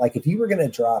whatever. But like if you were going to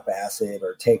drop acid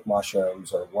or take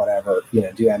mushrooms or whatever, do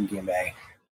MDMA,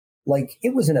 like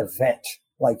it was an event.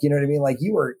 Like, you know what I mean? Like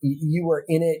you were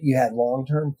in it. You had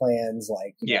long-term plans.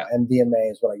 Like,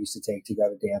 MDMA is what I used to take to go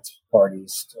to dance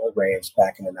parties or raves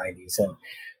back in the 90s.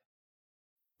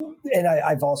 And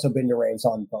I've also been to raves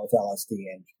on both LSD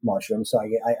and mushrooms. So I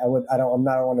don't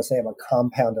want to say I'm a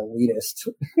compound elitist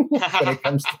when it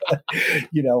comes to,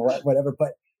 whatever.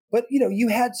 But you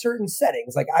had certain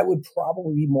settings. Like I would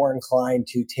probably be more inclined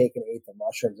to take an eighth of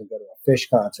mushrooms and go to a Fish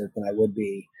concert than I would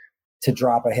be to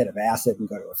drop a hit of acid and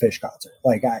go to a Fish concert.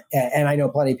 Like I know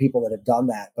plenty of people that have done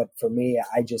that, but for me,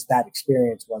 that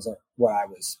experience wasn't what I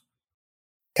was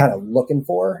kind of looking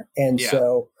for. And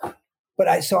But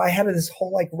I had this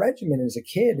whole like regimen as a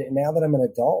kid, and now that I'm an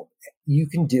adult, you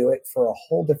can do it for a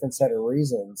whole different set of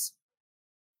reasons,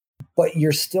 but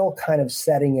you're still kind of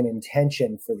setting an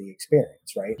intention for the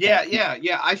experience, right? Yeah.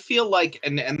 I feel like,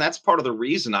 and that's part of the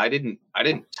reason I didn't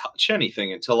touch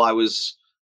anything until I was,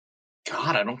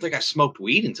 God, I don't think I smoked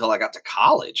weed until I got to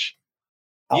college.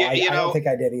 I don't think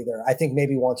I did either. I think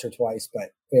maybe once or twice,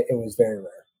 but it was very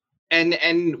rare.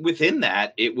 And within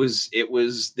that, it was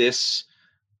this.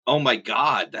 Oh my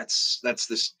God, that's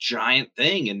this giant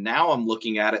thing. And now I'm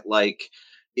looking at it like,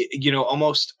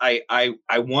 almost I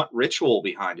want ritual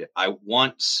behind it. I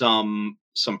want some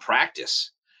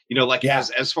practice,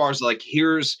 as far as like,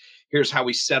 here's how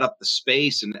we set up the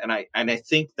space. And I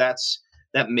think that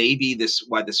may be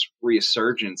why this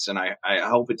resurgence. And I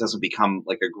hope it doesn't become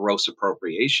like a gross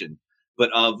appropriation,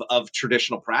 but of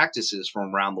traditional practices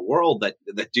from around the world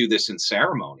that do this in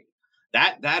ceremony.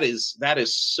 That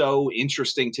is so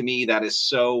interesting to me. That is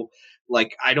so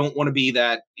like, I don't want to be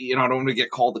that, I don't want to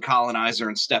get called the colonizer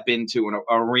and step into an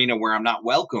arena where I'm not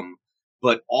welcome.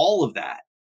 But all of that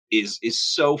is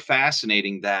so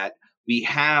fascinating that we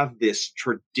have this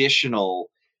traditional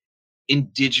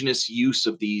indigenous use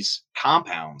of these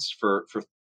compounds for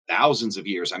thousands of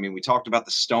years. I mean, we talked about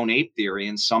the stone ape theory,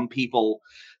 and some people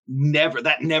never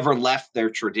left their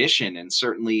tradition. And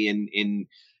certainly in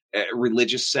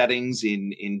religious settings,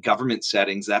 in government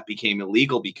settings, that became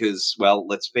illegal because, well,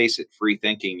 let's face it, free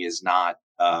thinking is not.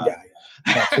 Not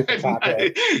super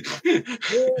popular.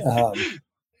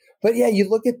 But yeah, you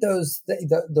look at those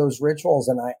rituals,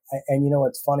 and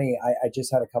it's funny. I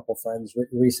just had a couple friends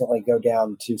recently go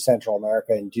down to Central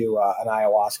America and do an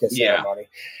ayahuasca ceremony,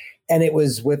 and it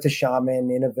was with the shaman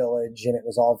in a village, and it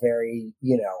was all very,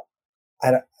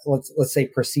 let's say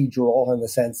procedural in the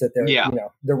sense that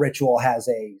the ritual has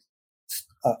a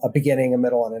beginning, a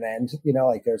middle, and an end.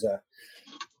 Like there's a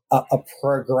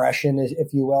progression,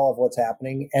 if you will, of what's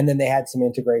happening, and then they had some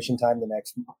integration time the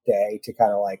next day to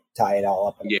kind of like tie it all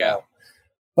up.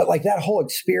 But like that whole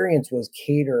experience was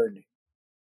catered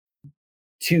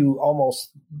to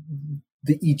almost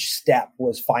each step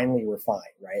was finely refined,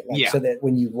 right? Like so that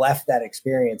when you left that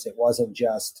experience, it wasn't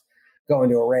just going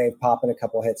to a rave, popping a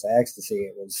couple hits of ecstasy.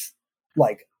 It was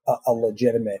like a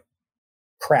legitimate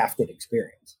crafted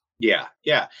experience. Yeah.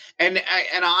 And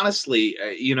honestly,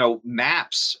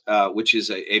 MAPS, which is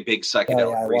a big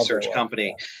psychedelic research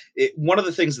company, one of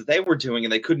the things that they were doing,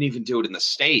 and they couldn't even do it in the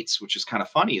States, which is kind of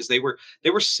funny, is they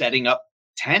were setting up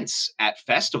tents at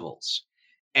festivals.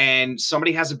 And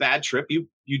somebody has a bad trip, you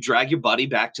drag your buddy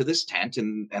back to this tent,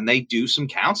 and they do some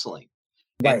counseling.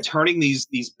 Right. And turning these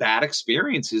bad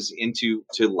experiences into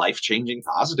life-changing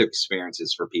positive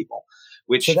experiences for people,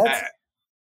 which so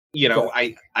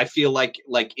I feel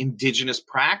like indigenous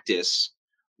practice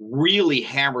really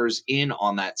hammers in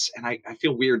on that. And I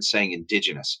feel weird saying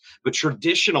indigenous, but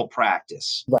traditional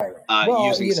practice,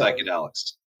 using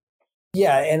psychedelics.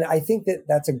 Yeah. And I think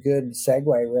that's a good segue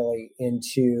really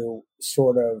into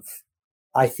sort of,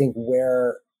 I think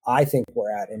we're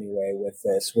at anyway with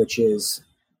this, which is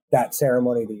that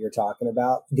ceremony that you're talking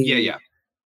about.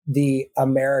 The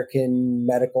American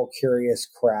medical curious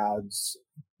crowds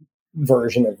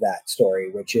version of that story,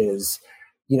 which is,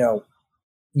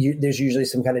 there's usually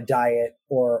some kind of diet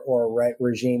or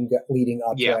regime leading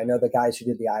up to it. I know the guys who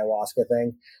did the ayahuasca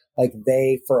thing, like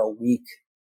they, for a week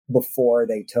before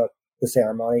they took the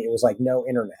ceremony, it was like no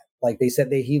internet. Like they said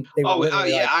they were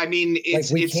literally yeah. like, I mean,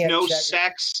 it's no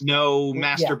sex, no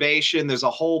masturbation. There's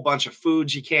a whole bunch of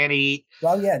foods you can't eat.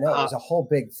 Well, yeah, no, it was a whole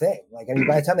big thing. Like, I mean,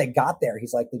 by the time they got there,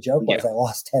 he's like, the joke was, I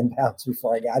lost 10 pounds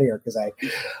before I got here because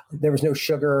there was no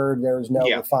sugar, there was no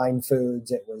refined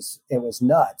foods. It was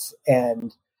nuts.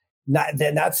 And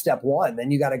then that's step one.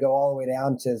 Then you got to go all the way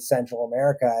down to Central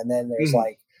America, and then there's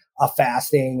like a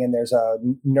fasting, and there's a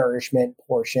nourishment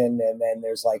portion, and then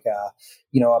there's like a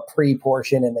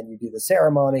pre-portion, and then you do the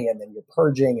ceremony, and then you're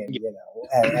purging, and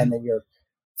and then you're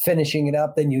finishing it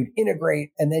up. Then you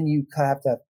integrate, and then you kind of have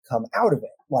to come out of it.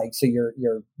 Like, so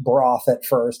you're broth at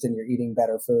first, and you're eating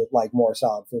better food, like more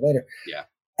solid food later. Yeah.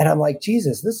 And I'm like,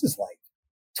 Jesus, this is like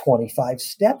 25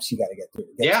 steps you got to get through.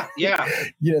 Yeah.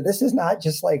 This is not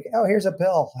just like, oh, here's a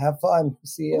pill, have fun,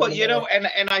 see you. Well,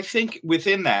 and I think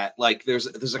within that, like, there's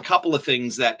a couple of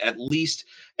things that at least,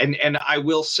 and I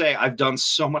will say, I've done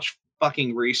so much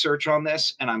fucking research on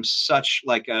this, and I'm such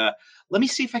like let me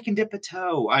see if I can dip a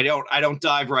toe. I don't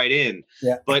dive right in.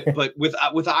 Yeah. But with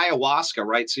ayahuasca,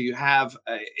 right? So you have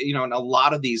in a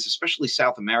lot of these, especially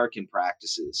South American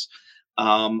practices,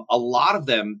 a lot of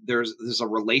them there's a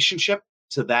relationship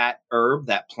to that herb,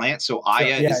 that plant. So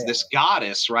Aya is this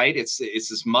goddess, right? It's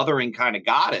this mothering kind of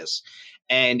goddess.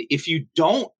 And if you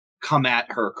don't come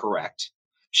at her correct,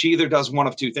 she either does one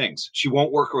of two things. She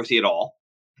won't work with you at all,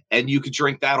 and you could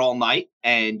drink that all night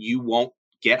and you won't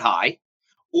get high,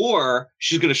 or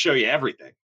she's going to show you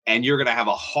everything and you're going to have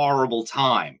a horrible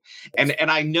time. And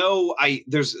I know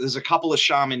there's a couple of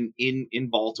shaman in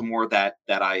Baltimore that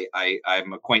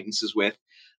I'm acquaintances with,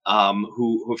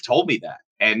 who have told me that.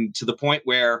 And to the point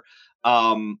where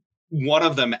one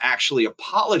of them actually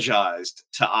apologized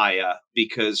to Aya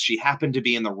because she happened to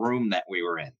be in the room that we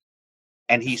were in.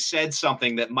 And he said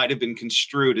something that might have been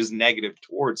construed as negative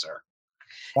towards her.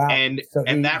 Wow. And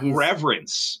that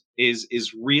reverence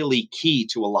is really key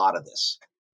to a lot of this.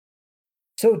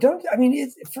 So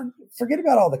forget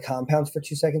about all the compounds for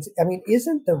 2 seconds. I mean,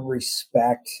 isn't the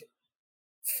respect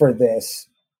for this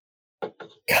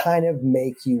kind of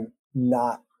make you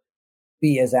not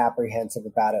be as apprehensive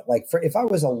about it? Like, if I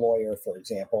was a lawyer, for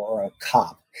example, or a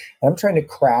cop, and I'm trying to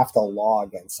craft a law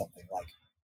against something, like,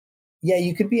 yeah,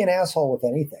 you could be an asshole with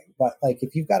anything, but like,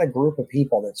 if you've got a group of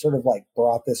people that sort of like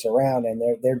brought this around and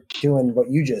they're doing what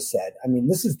you just said, I mean,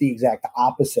 this is the exact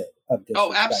opposite of disrespect.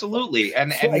 Oh, absolutely.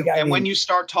 And when you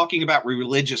start talking about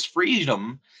religious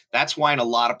freedom, that's why in a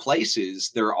lot of places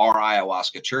there are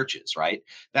ayahuasca churches, right?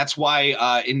 That's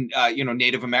why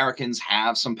Native Americans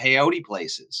have some peyote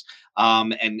places.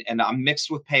 And I'm mixed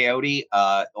with peyote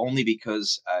only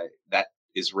because that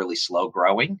is really slow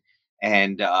growing.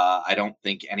 And I don't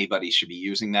think anybody should be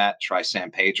using that. Try San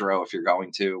Pedro if you're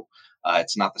going to.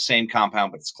 It's not the same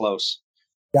compound, but it's close.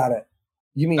 Got it.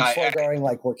 You mean slow growing,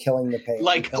 like we're killing the peyote?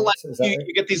 Like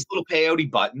you get these little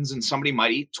peyote buttons, and somebody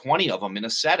might eat 20 of them in a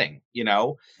setting,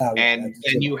 and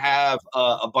then you have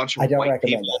a bunch of white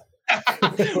people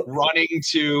running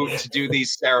to do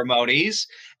these ceremonies.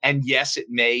 And yes, it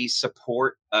may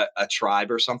support a tribe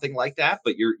or something like that,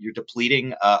 but you're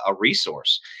depleting a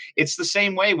resource. It's the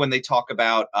same way when they talk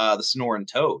about the Sonoran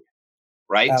toad,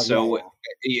 right?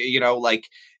 Like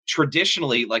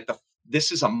traditionally, like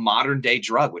this is a modern day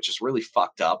drug, which is really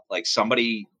fucked up. Like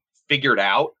somebody figured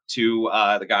out to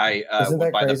the guy isn't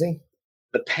that crazy?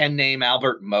 The pen name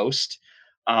Albert Most.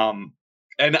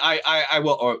 And I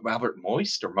will, or Albert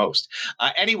Moist or Most.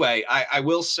 Anyway, I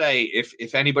will say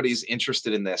if anybody's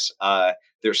interested in this,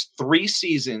 there's 3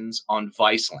 seasons on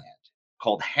Viceland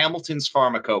called Hamilton's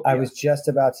Pharmacopoeia. I was just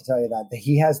about to tell you that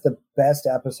he has the best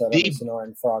episode of the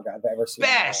Sonoran Frog I've ever seen.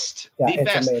 It's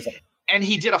amazing. And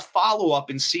he did a follow-up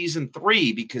in season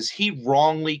 3 because he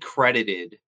wrongly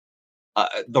credited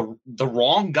the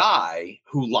wrong guy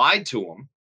who lied to him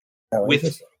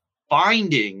with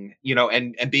finding,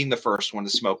 and being the first one to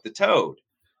smoke the toad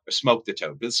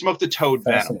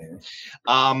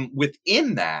venom.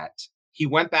 Within that, he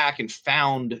went back and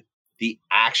found the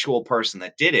actual person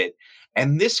that did it.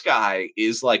 And this guy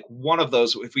is like one of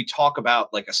those, if we talk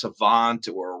about like a savant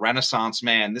or a Renaissance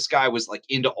man, this guy was like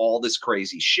into all this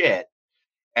crazy shit.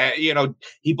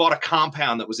 He bought a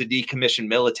compound that was a decommissioned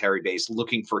military base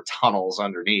looking for tunnels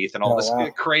underneath and all this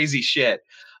crazy shit.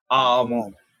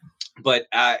 But,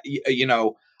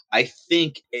 I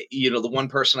think, the one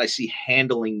person I see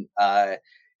handling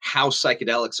how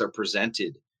psychedelics are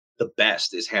presented the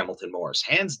best is Hamilton Morris,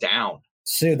 hands down.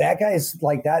 So that guy's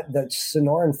like that. The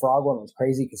Sonoran Frog one was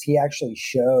crazy because he actually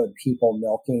showed people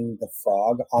milking the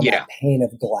frog on that pane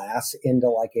of glass into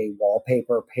like a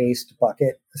wallpaper paste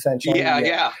bucket, essentially.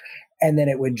 Yeah. And then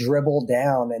it would dribble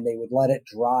down and they would let it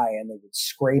dry and they would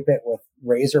scrape it with,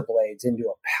 razor blades into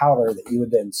a powder that you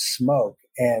would then smoke.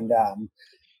 And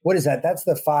what is that? That's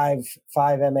the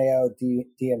 5-MAO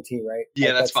DMT, right?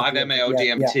 Yeah, Like, that's 5-MAO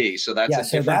DMT. So that's a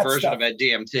different version of a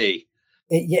DMT.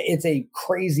 It's a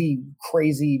crazy,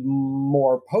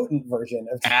 more potent version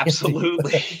of DMT.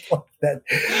 Absolutely.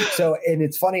 So, and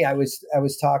it's funny. I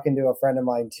was talking to a friend of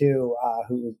mine too,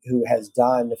 who has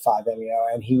done 5-MAO,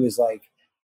 and he was like,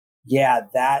 "Yeah,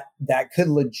 that could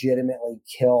legitimately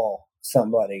kill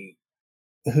somebody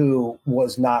who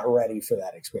was not ready for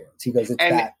that experience." He goes,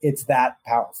 "It's that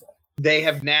powerful." They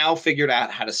have now figured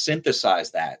out how to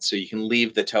synthesize that, so you can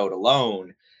leave the toad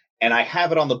alone. And I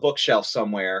have it on the bookshelf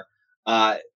somewhere.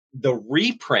 The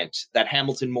reprint that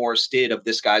Hamilton Morris did of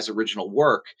this guy's original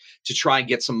work to try and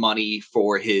get some money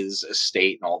for his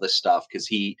estate and all this stuff, because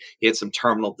he had some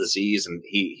terminal disease and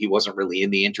he wasn't really in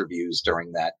the interviews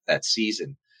during that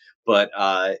season. But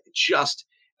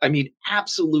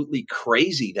absolutely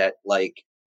crazy that like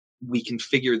we can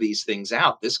figure these things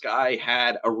out. This guy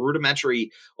had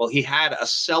he had a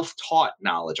self-taught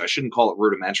knowledge. I shouldn't call it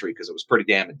rudimentary because it was pretty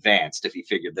damn advanced if he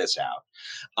figured this out,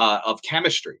 of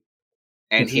chemistry.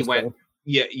 And he went,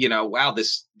 wow,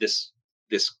 this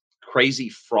crazy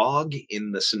frog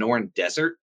in the Sonoran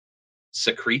Desert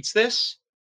secretes this.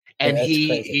 And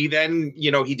he then,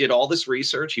 he did all this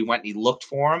research. He went and he looked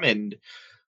for him. And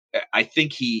I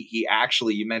think he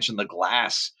actually, you mentioned the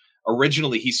glass.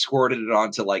 Originally, he squirted it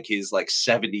onto like his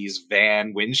 70s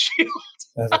van windshield.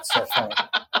 Oh, that's so funny.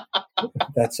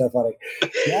 That's so funny.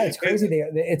 Yeah, it's crazy.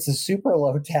 It's a super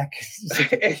low tech.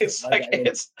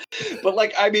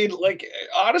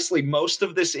 Honestly, most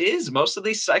of these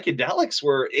psychedelics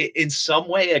were in some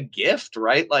way a gift,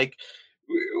 right? Like,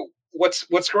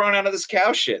 what's growing out of this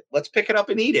cow shit? Let's pick it up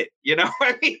and eat it. You know,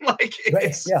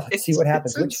 let's see what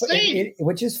happens.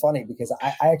 Which is funny because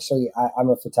I'm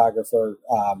a photographer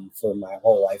for my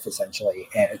whole life essentially,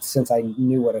 and since I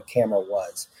knew what a camera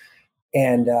was,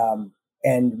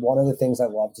 and one of the things I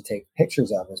love to take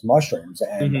pictures of is mushrooms,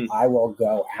 and I will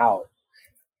go out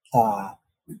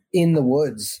in the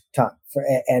woods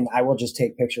and I will just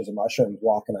take pictures of mushrooms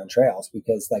walking on trails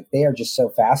because like they are just so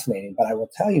fascinating. But I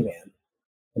will tell you, man,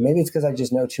 and maybe it's because I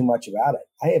just know too much about it,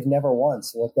 I have never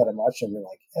once looked at a mushroom and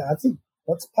like, I think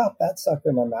let's pop that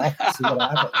sucker in my mouth and see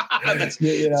what happens.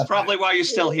 That's probably why you're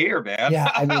still here, man. Yeah,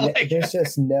 I mean, there's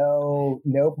just no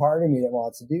part of me that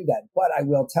wants to do that. But I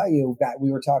will tell you that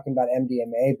we were talking about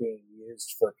MDMA being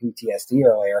used for PTSD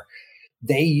earlier.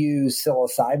 They use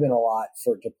psilocybin a lot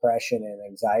for depression and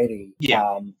anxiety.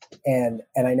 Yeah. And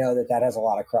I know that has a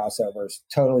lot of crossovers,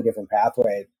 totally different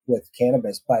pathway with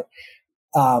cannabis, but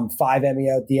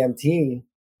 5-MeO DMT,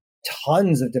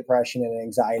 tons of depression and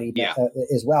anxiety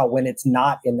as well when it's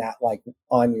not in that like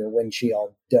on your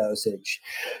windshield dosage,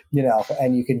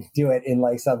 and you can do it in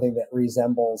like something that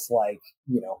resembles like,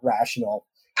 rational,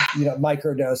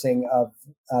 microdosing of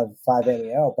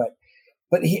 5-MeO. But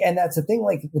and that's the thing,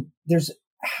 like there's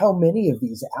how many of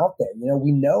these out there,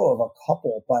 we know of a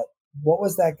couple, but what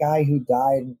was that guy who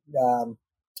died a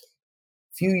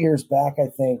few years back? I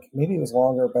think maybe it was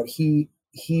longer, but he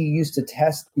used to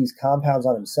test these compounds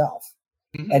on himself,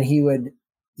 and he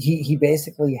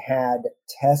basically had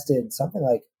tested something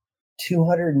like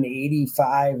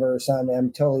 285 or something.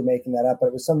 I'm totally making that up, but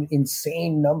it was some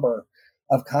insane number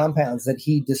of compounds that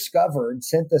he discovered,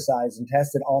 synthesized, and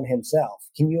tested on himself.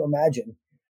 Can you imagine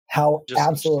how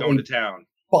absolutely going to town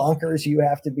bonkers you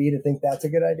have to be to think that's a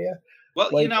good idea? Well,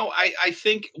 I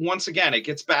think once again, it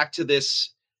gets back to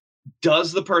this.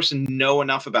 Does the person know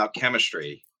enough about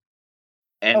chemistry?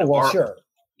 And sure.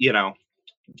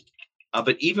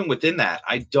 But even within that,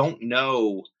 I don't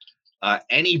know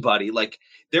anybody. Like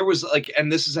there was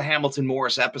and this is a Hamilton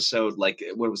Morris episode. Like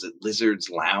what was it, Lizard's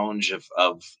Lounge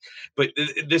but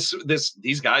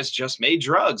these guys just made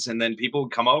drugs, and then people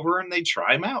would come over and they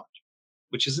try them out,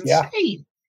 which is insane.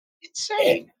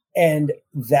 Insane. And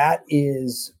that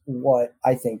is what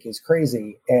I think is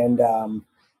crazy. And God,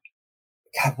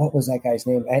 what was that guy's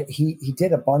name? He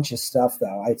did a bunch of stuff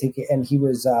though, I think, and he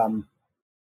was it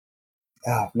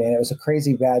was a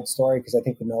crazy bad story because I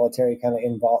think the military kind of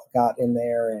got in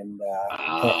there and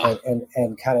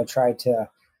kind of tried to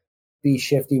be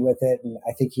shifty with it, and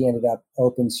I think he ended up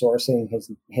open sourcing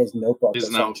his notebook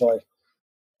essentially,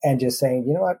 and just saying,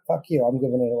 you know what, fuck you, I'm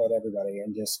giving it away to everybody,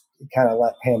 and just kind of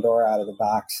let Pandora out of the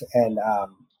box. And I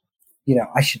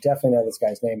should definitely know this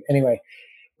guy's name. Anyway,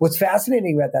 what's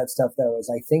fascinating about that stuff, though, is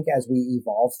I think as we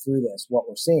evolve through this, what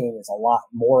we're seeing is a lot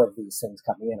more of these things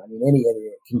coming in. I mean, any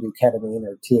idiot can do ketamine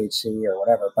or THC or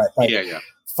whatever, but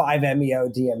 5-MeO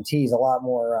DMT is a lot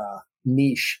more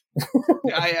niche.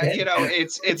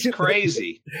 It's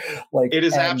crazy. It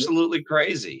is absolutely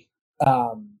crazy.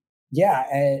 Yeah.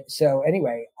 And so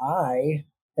anyway, I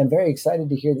am very excited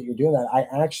to hear that you're doing that.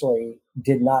 I actually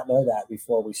did not know that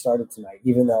before we started tonight,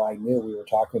 even though I knew we were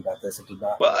talking about this. I did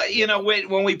not. Well,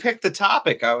 when we picked the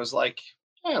topic, I was like,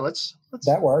 yeah, let's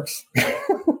that works.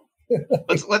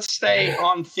 let's stay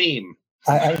on theme.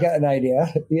 I got an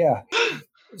idea. Yeah.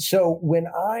 So when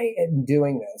I am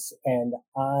doing this, and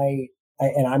I'm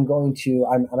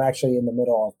actually in the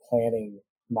middle of planning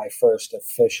my first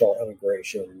official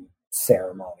integration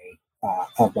ceremony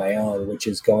of my own, which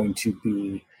is going to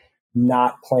be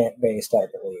not plant-based, I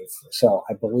believe. So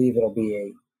I believe it'll be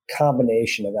a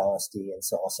combination of LSD and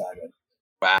psilocybin.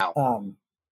 Wow.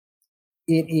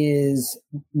 It is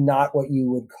not what you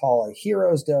would call a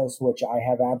hero's dose, which I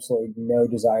have absolutely no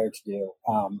desire to do.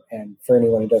 And for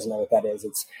anyone who doesn't know what that is,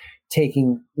 it's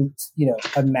taking,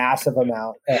 a massive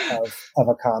amount of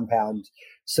a compound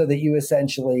so that you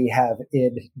essentially have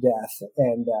id death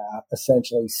and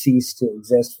essentially cease to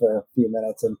exist for a few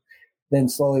minutes and then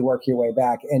slowly work your way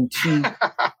back. And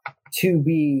to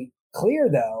be clear,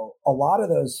 though, a lot of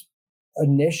those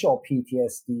initial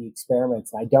PTSD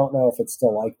experiments, and I don't know if it's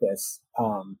still like this,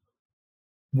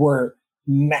 were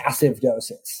massive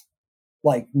doses,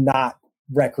 like not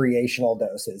recreational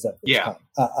doses of this kind,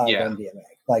 of MDMA.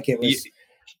 Like it was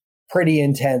pretty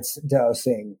intense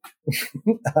dosing.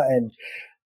 And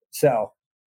so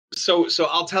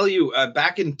I'll tell you,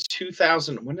 back in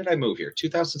 2000, when did I move here?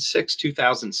 2006,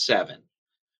 2007.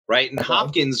 Right. And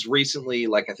Hopkins recently,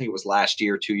 like I think it was last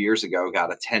year, 2 years ago,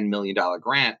 got a $10 million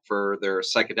grant for their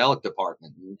psychedelic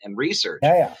department and research.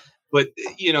 Yeah. But,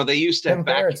 they used to Tim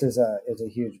Ferriss is a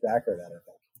huge backer of that, I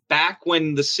think. Back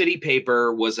when the City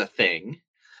Paper was a thing,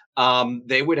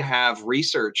 they would have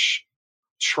research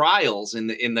trials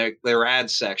in their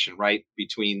ad section, right?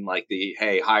 Between like the,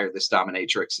 hey, hire this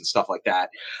dominatrix and stuff like that.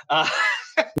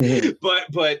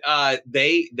 But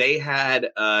they had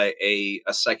a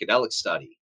psychedelic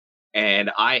study.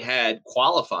 And I had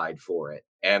qualified for it,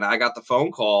 and I got the phone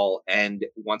call. And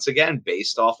once again,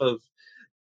 based off of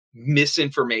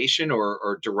misinformation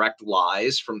or direct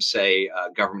lies from, say,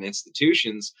 government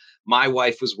institutions, my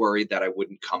wife was worried that I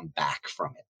wouldn't come back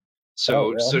from it.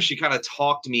 So she kind of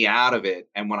talked me out of it.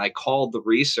 And when I called the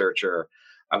researcher,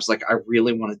 I was like, I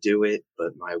really want to do it,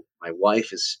 but my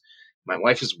wife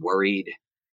is worried.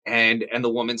 And the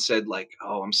woman said, like,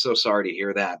 oh, I'm so sorry to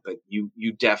hear that, but you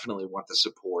definitely want the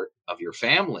support of your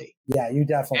family. Yeah, you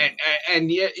definitely.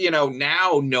 And yet,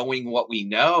 now knowing what we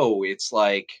know, it's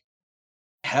like,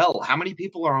 hell, how many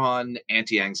people are on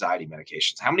anti-anxiety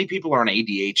medications? How many people are on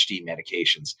ADHD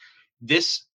medications?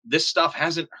 This stuff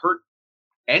hasn't hurt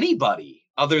anybody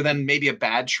other than maybe a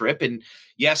bad trip. And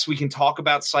yes, we can talk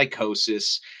about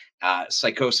psychosis.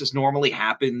 Psychosis normally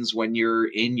happens when you're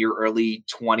in your early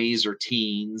 20s or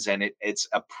teens, and it's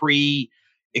a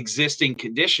pre-existing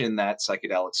condition that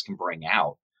psychedelics can bring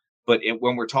out. But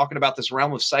when we're talking about this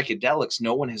realm of psychedelics,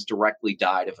 no one has directly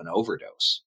died of an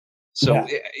overdose. So,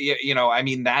 I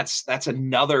mean, that's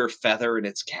another feather in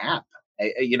its cap,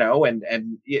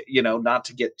 and not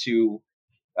to get too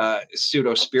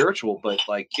pseudo spiritual, but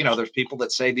like, there's people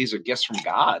that say these are gifts from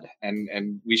God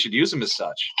and we should use them as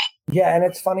such. Yeah. And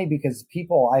it's funny because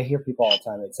I hear people all the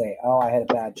time that say, oh, I had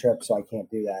a bad trip, so I can't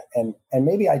do that. And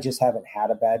maybe I just haven't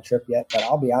had a bad trip yet, but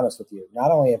I'll be honest with you.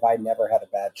 Not only have I never had a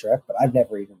bad trip, but I've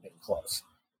never even been close.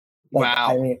 Like, wow.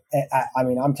 I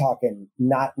mean, I'm talking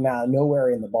nowhere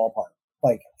in the ballpark.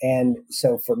 Like, and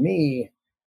so for me,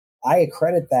 I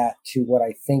accredit that to what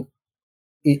I think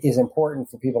is important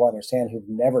for people to understand who've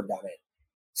never done it.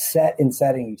 Set and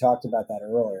setting, you talked about that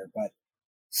earlier, but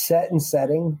set and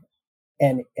setting,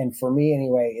 and for me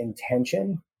anyway,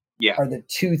 intention are the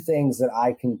two things that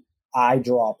I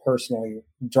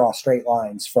draw straight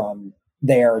lines from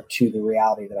there to the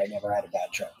reality that I never had a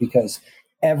bad trip, because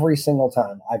every single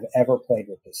time I've ever played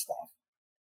with this stuff,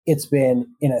 it's been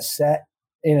in a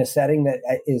setting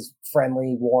that is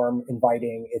friendly, warm,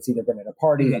 inviting. It's either been at a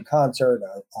party, a concert,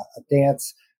 a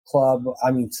dance club.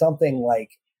 I mean, something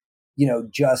like,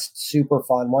 just super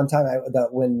fun. One time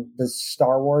when the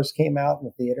Star Wars came out in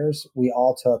the theaters, we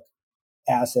all took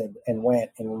acid and went.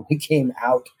 And when we came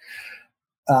out,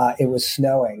 it was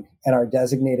snowing, and our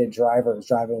designated driver was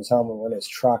driving us home, and we're in his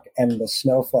truck, and the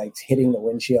snowflakes hitting the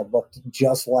windshield looked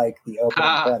just like the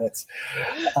opening credits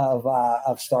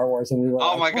of Star Wars. And we were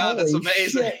oh my God, that's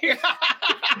amazing.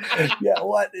 Yeah,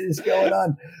 what is going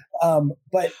on?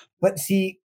 But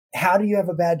see, how do you have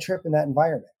a bad trip in that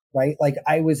environment, right? Like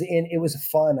it was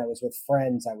fun. I was with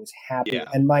friends. I was happy. Yeah.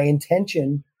 And my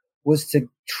intention was to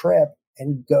trip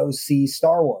and go see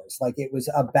Star Wars. Like, it was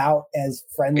about as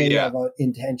friendly of an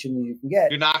intention as you can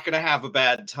get. You're not going to have a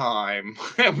bad time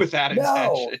with that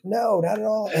intention. No, not at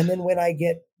all. And then when I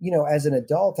get, as an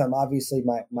adult, I'm obviously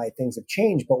my things have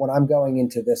changed. But when I'm going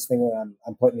into this thing that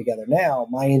I'm putting together now,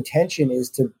 my intention is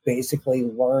to basically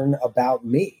learn about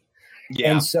me.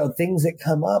 Yeah. And so things that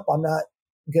come up, I'm not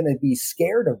going to be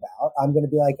scared about. I'm going to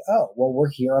be like, oh, well, we're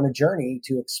here on a journey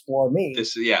to explore me.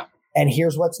 And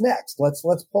here's what's next. Let's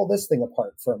pull this thing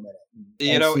apart for a minute.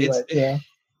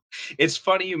 It's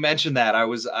funny you mentioned that. I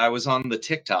was on the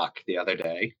TikTok the other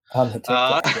day. On the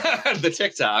TikTok. The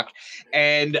TikTok,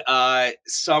 and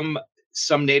some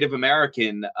Native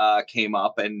American came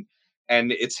up, and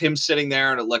it's him sitting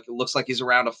there, and it looks like he's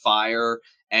around a fire,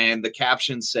 and the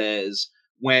caption says,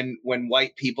 when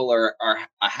white people are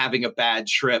having a bad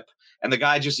trip. And the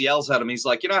guy just yells at him. He's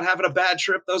like, "You're not having a bad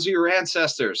trip. Those are your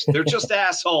ancestors. They're just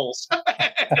assholes."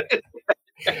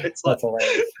 It's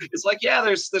like, yeah,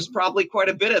 there's probably quite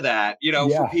a bit of that,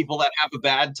 for people that have a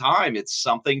bad time. It's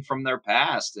something from their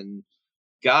past. And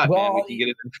God, man, we can get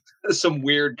into some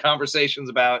weird conversations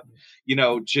about,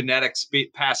 genetics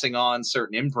passing on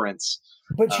certain imprints.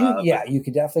 But you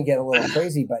could definitely get a little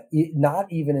crazy, but not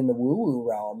even in the woo-woo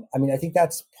realm. I mean, I think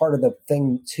that's part of the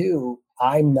thing too.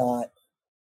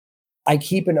 I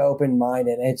keep an open mind,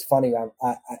 and it's funny.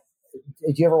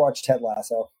 Did you ever watch Ted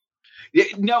Lasso? Yeah,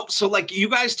 no. So, like, you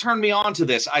guys turned me on to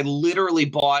this. I literally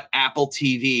bought Apple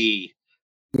TV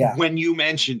when you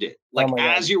mentioned it. Like,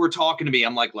 as you were talking to me,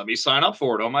 I'm like, let me sign up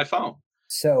for it on my phone.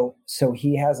 So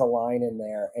he has a line in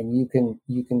there, and you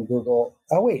can Google.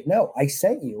 Oh wait, no, I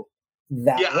sent you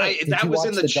that. Yeah, that was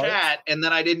in the chat, and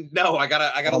then I didn't know. I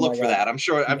gotta look for that. I'm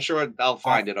sure I'll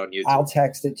find it on YouTube. I'll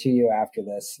text it to you after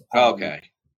this. Okay.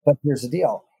 But here's the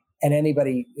deal. And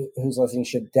anybody who's listening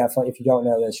should definitely, if you don't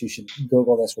know this, you should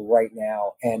Google this right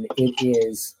now. And it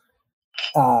is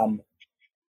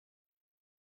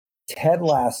Ted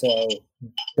Lasso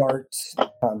darts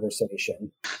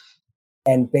conversation.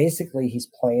 And basically he's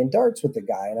playing darts with the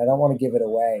guy. And I don't want to give it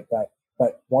away, but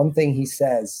one thing he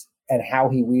says and how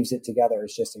he weaves it together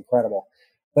is just incredible.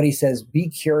 But he says, be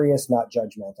curious, not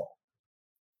judgmental.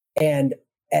 And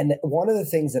one of the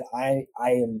things that I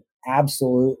am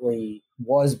absolutely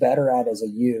was better at as a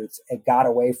youth and got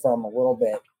away from a little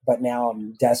bit, but now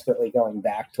I'm desperately going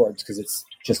back towards because it's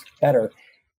just better,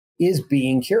 is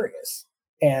being curious.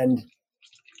 And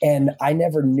I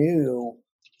never knew,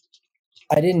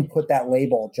 I didn't put that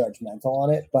label judgmental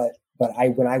on it, but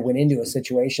when I went into a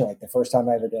situation, like the first time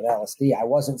I ever did LSD, I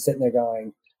wasn't sitting there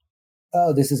going,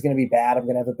 oh, this is going to be bad. I'm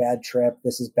going to have a bad trip.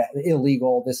 This is bad,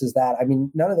 illegal. This is that. I mean,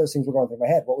 none of those things were going through my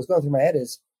head. What was going through my head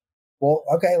is, well,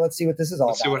 okay, let's see what this is all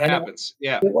about. See what happens.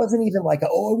 It wasn't even like,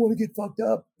 oh, I want to get fucked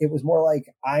up. It was more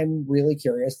like, I'm really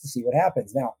curious to see what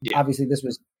happens. Now, obviously, this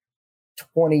was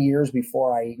 20 years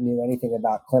before I knew anything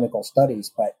about clinical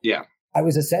studies, but I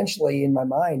was essentially in my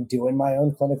mind doing my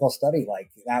own clinical study.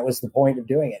 Like, that was the point of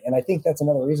doing it. And I think that's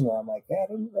another reason why I'm like, I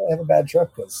didn't really have a bad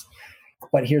trip.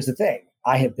 But here's the thing.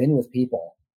 I have been with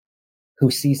people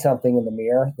who see something in the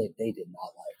mirror that they did not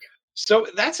like. So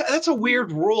that's a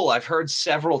weird rule I've heard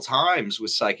several times with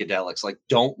psychedelics, like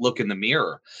don't look in the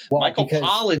mirror. Well, Michael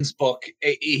Pollan's book,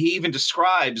 he even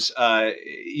describes,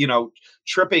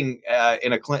 tripping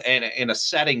in a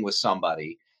setting with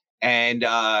somebody, and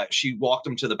she walked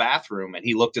him to the bathroom, and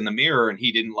he looked in the mirror, and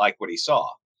he didn't like what he saw.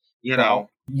 You know,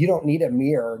 you don't need a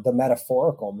mirror, the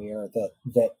metaphorical mirror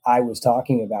that I was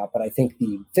talking about, but I think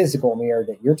the physical mirror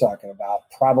that you're talking about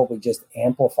probably just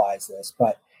amplifies this,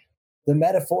 but. The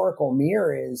metaphorical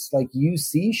mirror is like you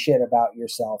see shit about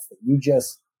yourself that you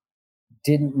just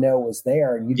didn't know was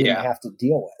there and you didn't have to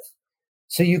deal with.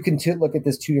 So you can look at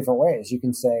this two different ways. You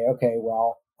can say, okay,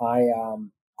 well,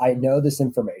 I know this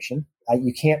information.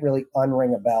 You can't really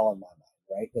unring a bell in my mind,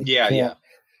 right? Like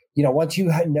once you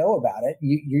know about it,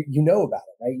 you know about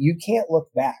it, right? You can't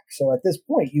look back. So at this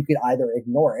point, you could either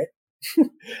ignore it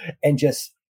and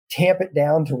just tamp it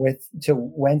down to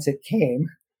whence it came.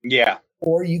 Yeah.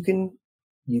 Or you can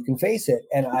face it.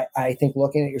 And I think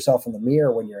looking at yourself in the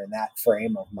mirror when you're in that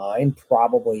frame of mind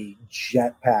probably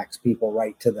jetpacks people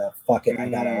right to the fuck it. I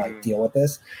gotta deal with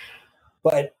this.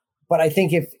 But I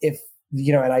think if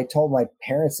and I told my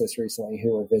parents this recently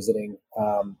who were visiting,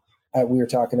 we were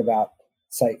talking about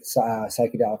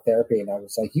psychedelic therapy. And I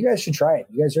was like, you guys should try it.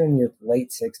 You guys are in your late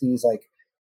 60s. Like,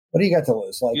 what do you got to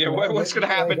lose? Like, what's going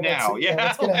to happen now?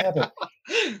 What's going to happen?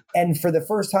 And for the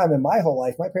first time in my whole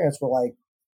life, my parents were like,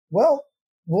 well,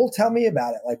 tell me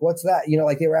about it. Like, what's that?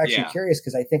 Like they were actually curious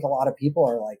because I think a lot of people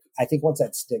are like, I think once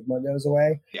that stigma goes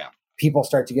away, people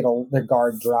start to get their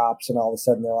guard drops and all of a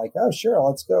sudden they're like, oh, sure,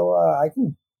 let's go. I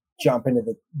can jump into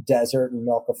the desert and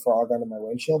milk a frog under my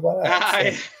windshield. Why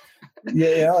not?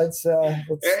 It's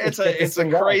a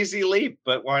crazy leap,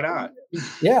 but why not?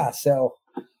 Yeah. So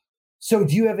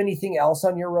do you have anything else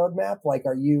on your roadmap? Like,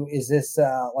 are you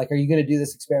going to do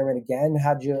this experiment again?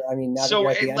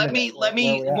 Let me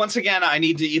once again, I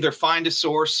need to either find a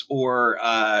source or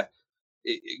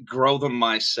grow them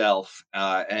myself.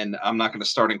 And I'm not going to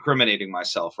start incriminating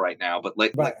myself right now, but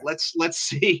let's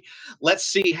see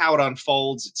how it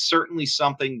unfolds. It's certainly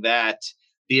something that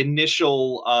the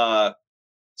initial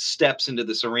steps into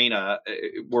this arena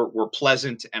were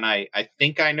pleasant, and I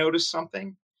think I noticed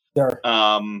something. Sure.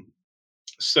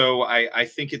 So I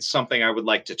think it's something I would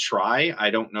like to try. I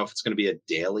don't know if it's going to be a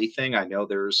daily thing. I know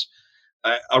there's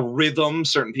a rhythm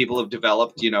certain people have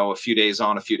developed, a few days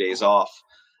on, a few days off.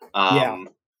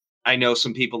 I know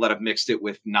some people that have mixed it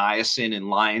with niacin and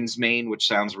lion's mane, which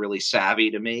sounds really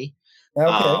savvy to me.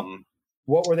 Okay.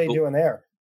 What were they doing there?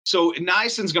 So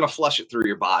niacin's going to flush it through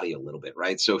your body a little bit,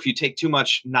 right? So if you take too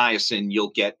much niacin,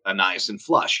 you'll get a niacin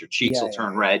flush. Your cheeks will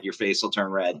turn red. Your face will turn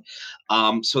red.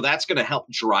 So that's going to help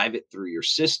drive it through your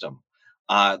system.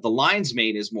 The lion's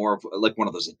mane is more of like one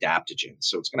of those adaptogens.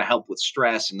 So it's going to help with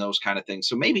stress and those kind of things.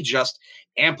 So maybe just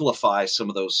amplify some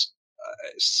of those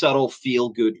subtle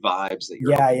feel-good vibes that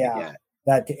you're hoping to get.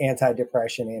 That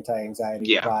anti-depression,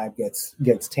 anti-anxiety vibe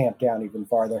gets tamped down even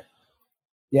farther.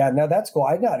 Yeah, no, that's cool.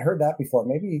 I've not heard that before.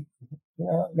 Maybe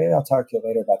I'll talk to you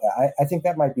later about that. I think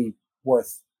that might be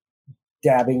worth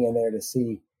dabbing in there to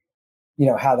see,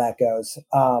 how that goes.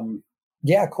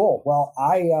 Yeah, cool. Well,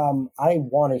 I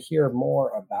want to hear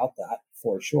more about that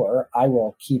for sure. I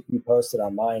will keep you posted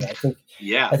on mine.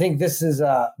 I think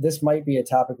this might be a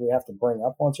topic we have to bring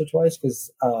up once or twice because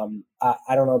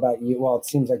I don't know about you. Well, it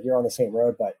seems like you're on the same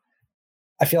road, but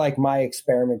I feel like my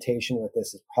experimentation with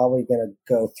this is probably going to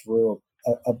go through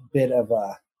a bit of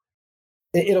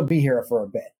it'll be here for a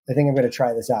bit. I think I'm going to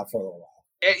try this out for a little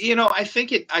while. I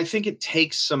think it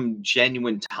takes some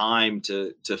genuine time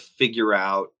to figure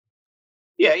out,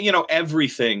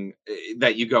 everything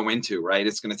that you go into, right?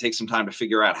 It's going to take some time to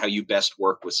figure out how you best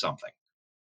work with something.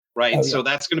 Right. Oh, yeah. So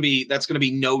that's going to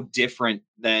be no different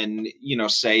than,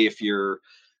 say if you're,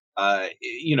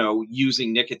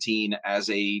 using nicotine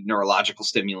as a neurological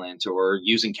stimulant or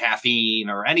using caffeine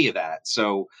or any of that.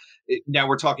 So now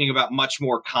we're talking about much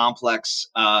more complex,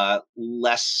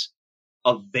 less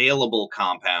available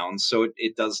compounds. So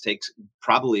it does take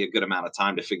probably a good amount of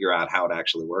time to figure out how it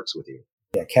actually works with you.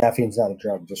 Yeah, caffeine's not a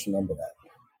drug. Just remember that.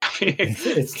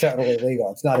 It's totally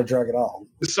legal. It's not a drug at all.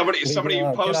 Somebody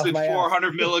posted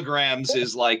 400 milligrams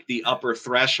is like the upper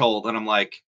threshold, and I'm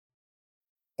like,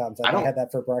 I had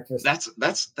that for breakfast.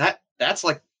 That's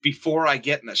like before I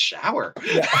get in the shower.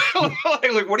 Yeah.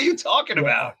 Like, what are you talking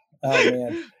about? Oh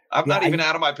man. I'm not even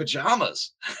out of my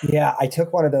pajamas. Yeah, I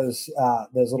took one of those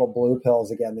little blue pills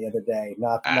again the other day.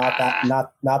 Not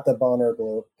the boner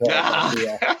blue pill.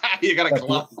 You got to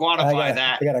quantify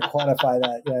that. I got to quantify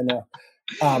that. Yeah, no.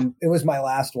 It was my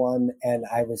last one, and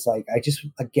I was like, I just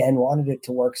again wanted it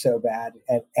to work so bad,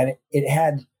 and it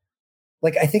had.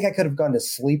 Like, I think I could have gone to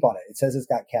sleep on it. It says it's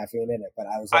got caffeine in it, but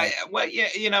I was like...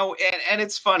 and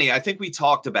it's funny. I think we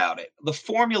talked about it. The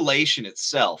formulation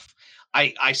itself,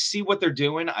 I see what they're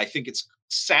doing. I think it's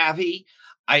savvy.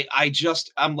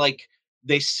 I'm like,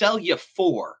 they sell you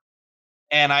 4,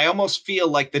 and I almost feel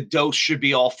like the dose should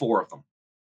be all 4 of them.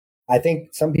 I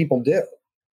think some people do.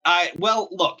 Well,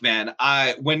 look, man.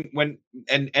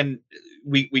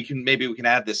 We can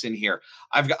add this in here.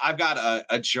 I've got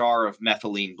a jar of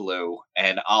methylene blue,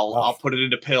 and I'll put it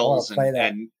into pills,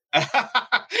 and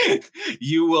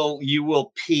you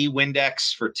will pee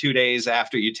Windex for 2 days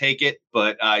after you take it,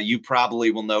 but you probably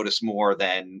will notice more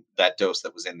than that dose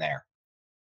that was in there.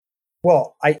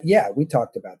 Well, we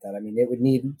talked about that. I mean, it would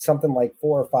need something like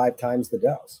 4 or 5 times the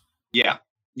dose. Yeah.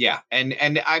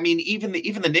 And I mean, even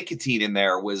the nicotine in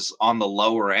there was on the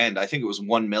lower end. I think it was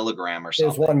 1 milligram or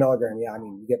something. It was 1 milligram. Yeah. I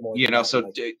mean, you get more. So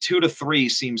 2 to 3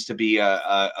 seems to be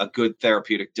a good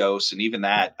therapeutic dose. And even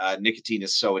that nicotine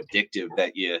is so addictive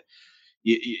that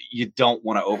you don't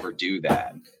want to overdo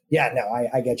that. Yeah, no,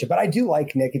 I get you. But I do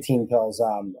like nicotine pills.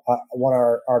 One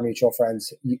of our mutual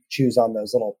friends chews on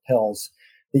those little pills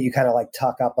that you kind of like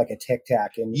tuck up like a Tic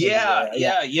Tac. And and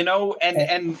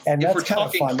if we're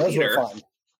talking fun. Those were fun.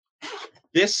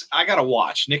 This I gotta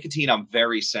watch. Nicotine I'm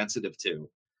very sensitive to,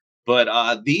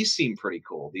 but these seem pretty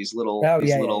cool. These little, they're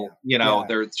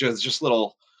just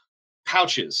little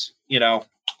pouches.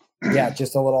 Yeah,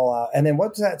 just a little. And then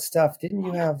what's that stuff? Didn't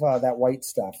you have that white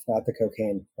stuff? Not the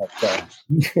cocaine, but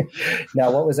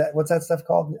now what was that? What's that stuff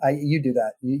called? You do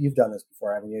that. You've done this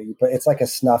before, haven't you? It's like a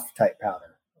snuff type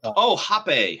powder.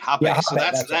 Hape. Yeah, So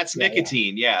Hape, that's right.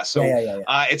 nicotine. Yeah. So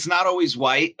it's not always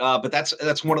white, but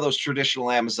that's one of those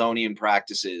traditional Amazonian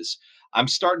practices. I'm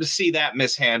starting to see that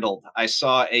mishandled. I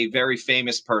saw a very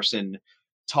famous person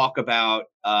talk about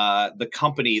the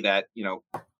company that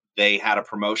they had a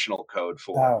promotional code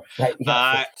for. Oh, right.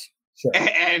 Yeah, sure.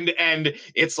 And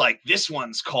it's like, this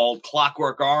one's called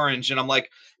Clockwork Orange, and I'm like,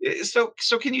 so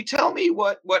can you tell me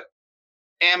what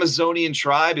Amazonian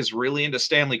tribe is really into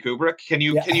Stanley Kubrick? Can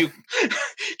you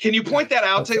can you point that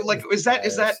out to, like,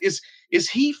 is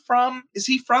he from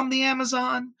the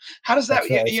Amazon? How does that,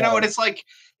 really funny. And it's like,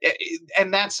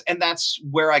 and that's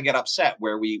where I get upset,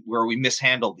 where we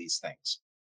mishandle these things.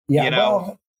 Yeah.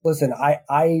 Well, listen,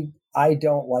 I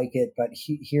don't like it, but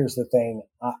here's the thing.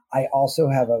 I also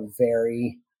have a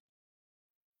very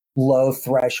low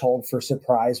threshold for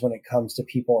surprise when it comes to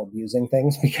people abusing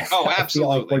things, because I feel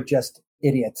like we're just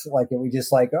idiots. Like, we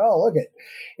just like, oh, look,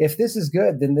 if this is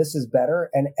good, then this is better.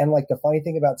 And like, the funny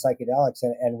thing about psychedelics,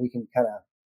 and we can kind of,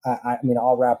 I mean,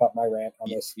 I'll wrap up my rant on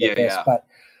this,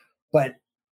 but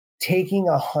taking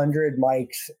 100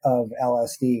 mics of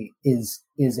LSD is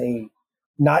a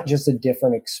not just a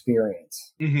different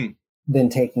experience than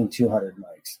taking 200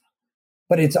 mics,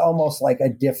 but it's almost like a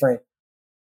different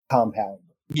compound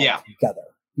together,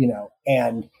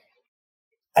 and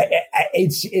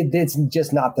it's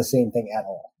just not the same thing at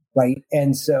all, right?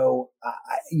 And so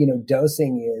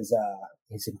dosing is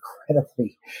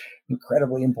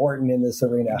incredibly important in this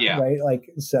arena, right?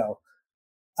 Like, so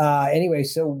anyway,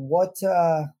 so what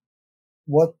are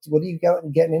you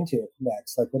getting into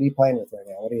next? Like, what are you playing with right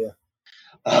now? What are you?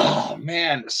 Oh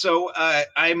man, so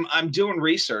I'm doing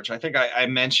research. I think I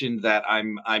mentioned that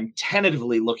I'm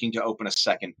tentatively looking to open a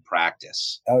second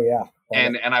practice. Oh yeah,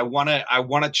 and I want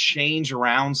to change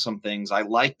around some things. I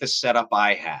like the setup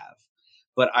I have,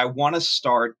 but I want to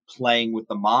start playing with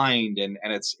the mind. And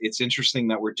it's interesting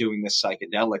that we're doing this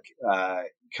psychedelic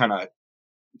kind of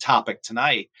topic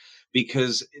tonight,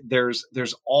 because there's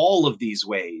all of these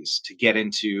ways to get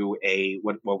into a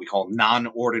what we call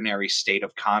non-ordinary state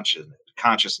of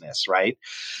consciousness, right?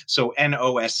 So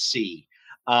NOSC.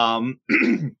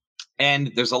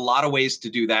 And there's a lot of ways to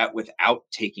do that without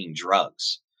taking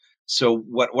drugs. So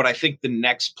what I think the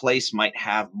next place might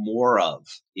have more of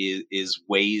is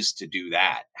ways to do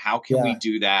that. How can we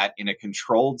do that in a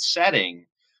controlled setting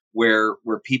where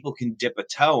people can dip a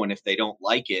toe, and if they don't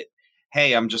like it,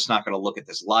 hey, I'm just not going to look at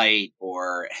this light,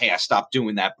 or hey, I stopped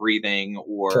doing that breathing,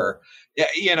 or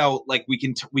like we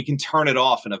can turn it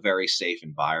off in a very safe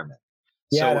environment.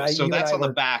 So that's on the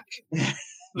back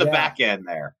back end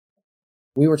there.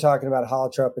 We were talking about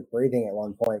holotropic breathing at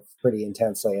one point pretty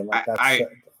intensely, and like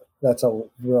that's a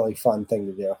really fun thing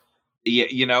to do. Yeah,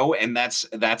 and that's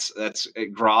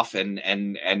Groff and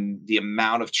the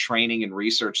amount of training and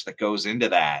research that goes into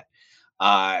that.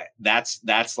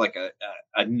 That's like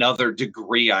another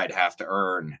degree I'd have to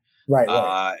earn.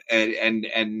 Right.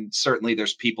 And certainly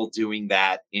there's people doing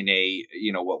that in a,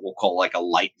 what we'll call like a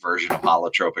light version of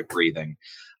holotropic breathing.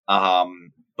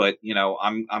 But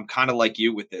I'm kind of like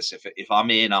you with this. If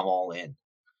I'm in, I'm all in.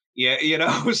 Yeah,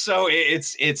 so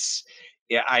it's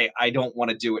I don't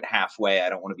want to do it halfway. I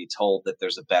don't want to be told that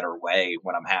there's a better way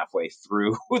when I'm halfway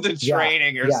through the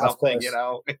training or something,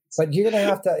 But you're going to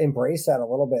have to embrace that a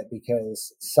little bit,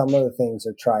 because some of the things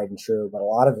are tried and true, but a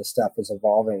lot of the stuff is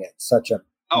evolving at such a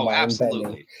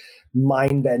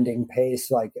mind-bending pace.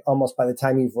 Like, almost by the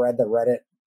time you've read the Reddit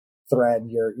thread,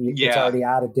 it's already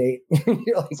out of date.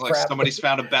 You're like, it's like somebody's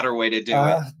found a better way to do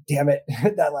it. Damn it.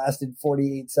 That lasted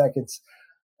 48 seconds.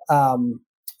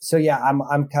 So yeah,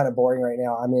 I'm kind of boring right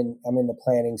now. I'm in the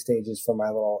planning stages for my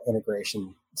little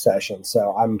integration session.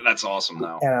 So that's awesome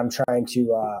though. And I'm trying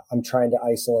to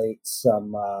isolate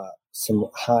some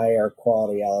higher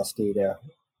quality LSD to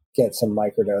get some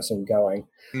microdosing going.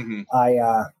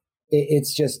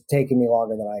 It's just taken me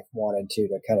longer than I wanted to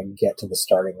kind of get to the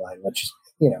starting line, which is,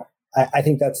 I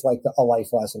think that's like a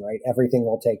life lesson, right? Everything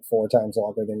will take 4 times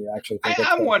longer than you actually think.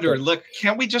 I'm wondering, look,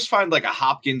 can we just find like a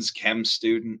Hopkins chem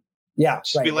student? Yeah.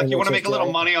 Just be like, you want to make a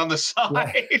little money on the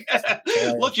side?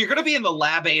 Yeah. Look, you're going to be in the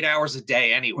lab 8 hours a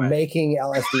day anyway. Making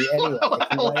LSD anyway.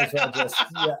 You might as well just,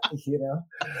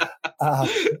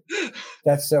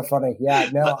 that's so funny. Yeah.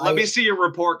 No. Let me see your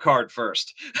report card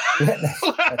first. That's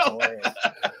hilarious.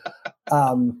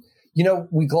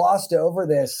 We glossed over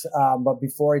this, but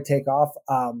before I take off,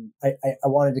 I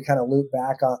wanted to kind of loop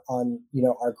back on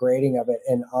our grading of it.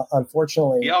 And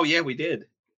unfortunately... Oh, yeah, we did.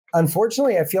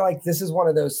 Unfortunately, I feel like this is one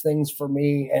of those things for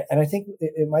me, and I think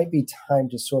it might be time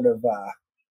to sort of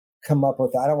come up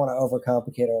with, I don't want to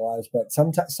overcomplicate our lives, but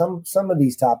some of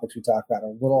these topics we talk about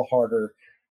are a little harder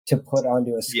to put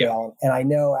onto a scale. And I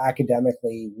know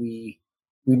academically we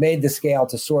made the scale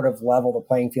to sort of level the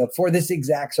playing field for this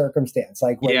exact circumstance,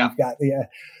 like where you've got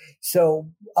so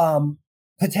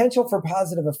potential for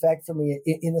positive effect for me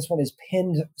in this one is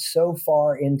pinned so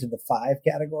far into the 5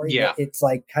 category that it's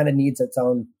like kind of needs its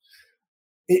own,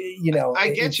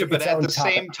 I get you, but at the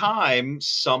same time,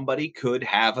 somebody could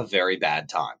have a very bad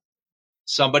time.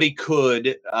 Somebody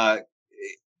could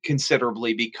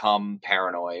considerably become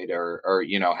paranoid or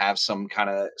have some kind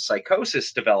of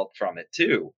psychosis develop from it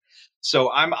too.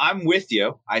 So I'm with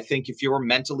you. I think if you're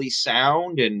mentally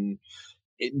sound and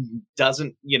it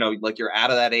doesn't, like you're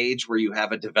out of that age where you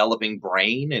have a developing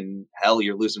brain, and hell,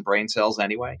 you're losing brain cells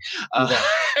anyway.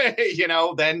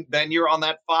 Then you're on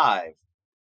that 5.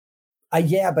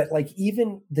 But like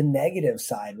even the negative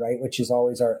side, right, which is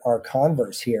always our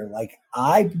converse here. Like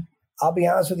I'll be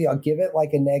honest with you, I'll give it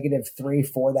like a -3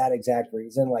 for that exact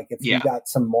reason. Like if you got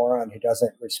some moron who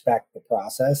doesn't respect the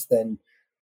process, then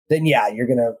you're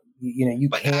gonna, you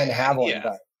can have one,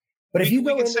 but if you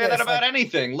we can say that about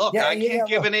anything. Look, I can't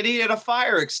give an idiot a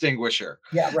fire extinguisher.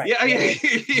 Yeah, right.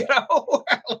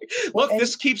 Look,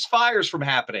 this keeps fires from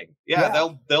happening.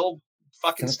 They'll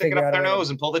fucking stick it up their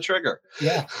nose and pull the trigger.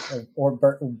 Yeah, or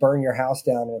burn your house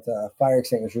down with a fire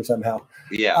extinguisher somehow.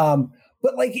 Yeah.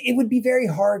 But like, it would be very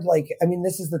hard. Like, I mean,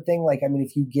 this is the thing. Like, I mean,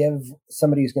 if you give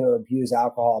somebody who's going to abuse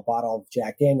alcohol a bottle of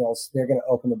Jack Daniels, they're going to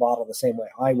open the bottle the same way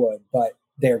I would, but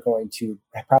they're going to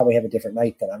probably have a different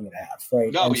night than I'm going to have,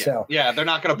 right? Oh, so, they're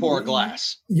not going to pour a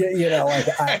glass.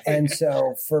 And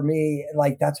so for me,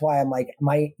 like, that's why I'm like,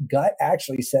 my gut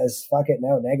actually says, fuck it,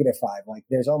 no, -5. Like,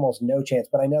 there's almost no chance,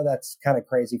 but I know that's kind of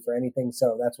crazy for anything,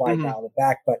 so that's why I dialed it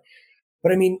back. But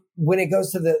I mean, when it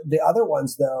goes to the other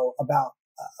ones, though, about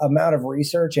amount of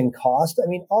research and cost, I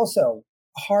mean, also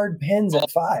hard pins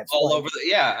at 5 all over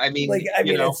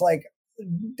it's like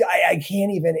I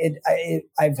can't even.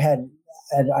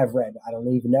 I've read, I don't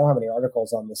even know how many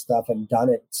articles on this stuff and done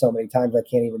it so many times, I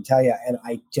can't even tell you. And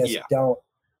I just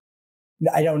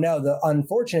I don't know. The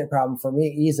unfortunate problem for me,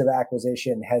 ease of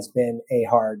acquisition has been a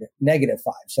hard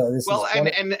 -5. So this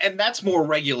and that's more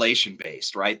regulation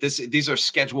based, right? These are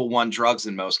Schedule I drugs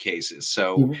in most cases.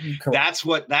 So that's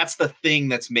the thing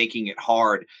that's making it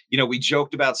hard. We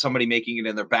joked about somebody making it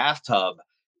in their bathtub.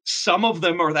 Some of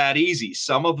them are that easy.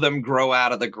 Some of them grow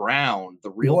out of the ground.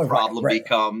 The real problem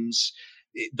becomes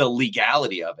the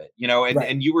legality of it,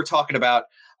 and you were talking about,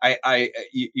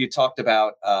 you talked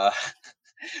about,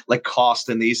 like cost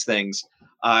and these things.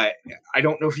 I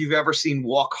don't know if you've ever seen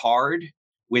Walk Hard,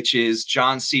 which is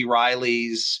John C.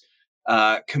 Reilly's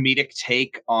comedic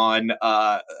take on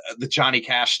the Johnny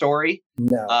Cash story.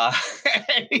 No,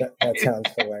 that sounds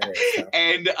hilarious. So.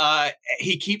 And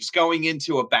he keeps going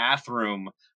into a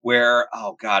bathroom where,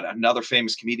 oh God, another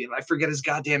famous comedian, I forget his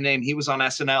goddamn name. He was on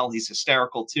SNL. He's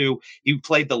hysterical too. He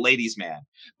played the ladies' man,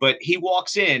 but he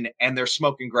walks in and they're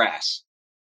smoking grass.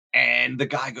 And the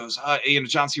guy goes,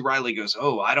 John C. Reilly goes,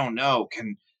 oh, I don't know.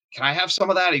 Can I have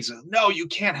some of that? He says, no, you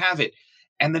can't have it.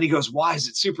 And then he goes, why? Is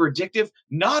it super addictive?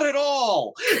 Not at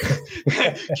all.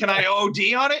 Can I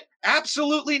OD on it?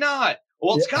 Absolutely not.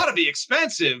 Well, it's got to be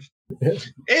expensive.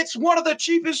 It's one of the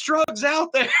cheapest drugs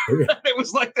out there. It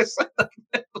was like this.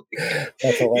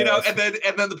 That's hilarious.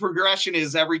 And then the progression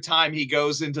is every time he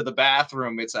goes into the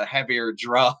bathroom, it's a heavier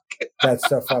drug. That's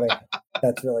so funny.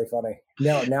 That's really funny.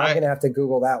 Now I'm going to have to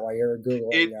Google that while you're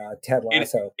Googling Ted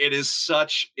Lasso. It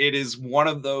is one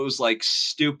of those like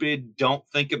stupid, don't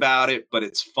think about it, but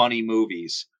it's funny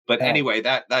movies. But anyway,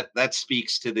 that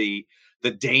speaks to the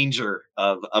danger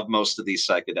of most of these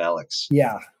psychedelics.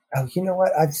 Yeah. Oh, you know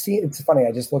what? I've seen. It's funny.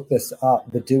 I just looked this up.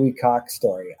 The Dewey Cox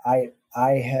story. I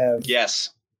have. Yes,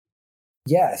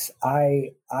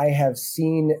 I have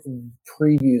seen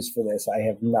previews for this. I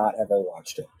have not ever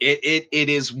watched it. It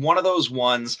is one of those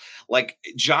ones. Like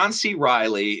John C.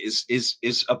 Reilly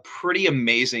is a pretty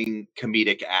amazing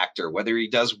comedic actor. Whether he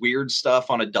does weird stuff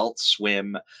on Adult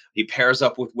Swim, he pairs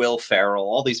up with Will Ferrell.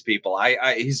 All these people.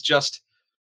 He's just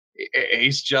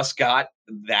got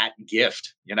that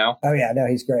gift, Oh yeah, no,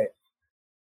 he's great.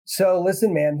 So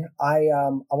listen, man, I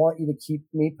want you to keep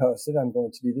me posted. I'm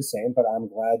going to do the same, but I'm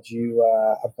glad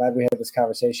we had this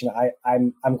conversation.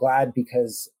 I'm glad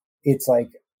because it's like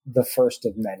the first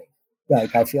of many.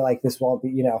 Like, I feel like this won't be,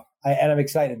 and I'm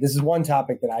excited. This is one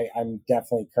topic that I'm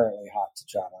definitely currently hot to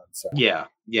trot on. So yeah.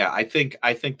 I think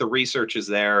the research is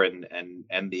there and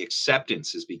the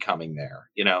acceptance is becoming there,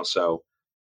 so.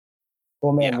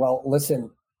 Well, man, well,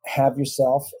 listen, have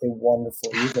yourself a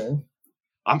wonderful evening.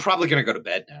 I'm probably going to go to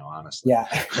bed now, honestly. Yeah.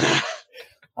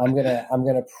 I'm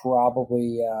gonna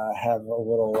probably have a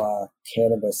little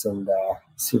cannabis and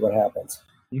see what happens.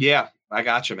 Yeah. I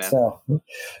got you, man. So,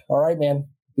 all right, man.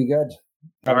 Be good.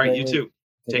 All right, you too.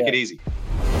 Take it easy.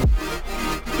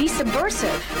 Be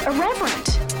subversive, irreverent.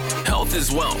 Health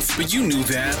is wealth, but you knew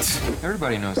that.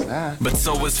 Everybody knows that. But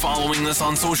so is following us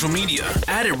on social media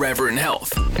at Irreverent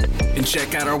Health. And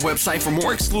check out our website for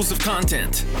more exclusive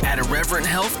content at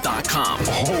irreverenthealth.com.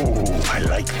 Oh, I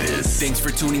like this. Thanks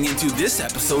for tuning into this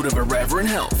episode of Irreverent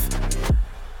Health.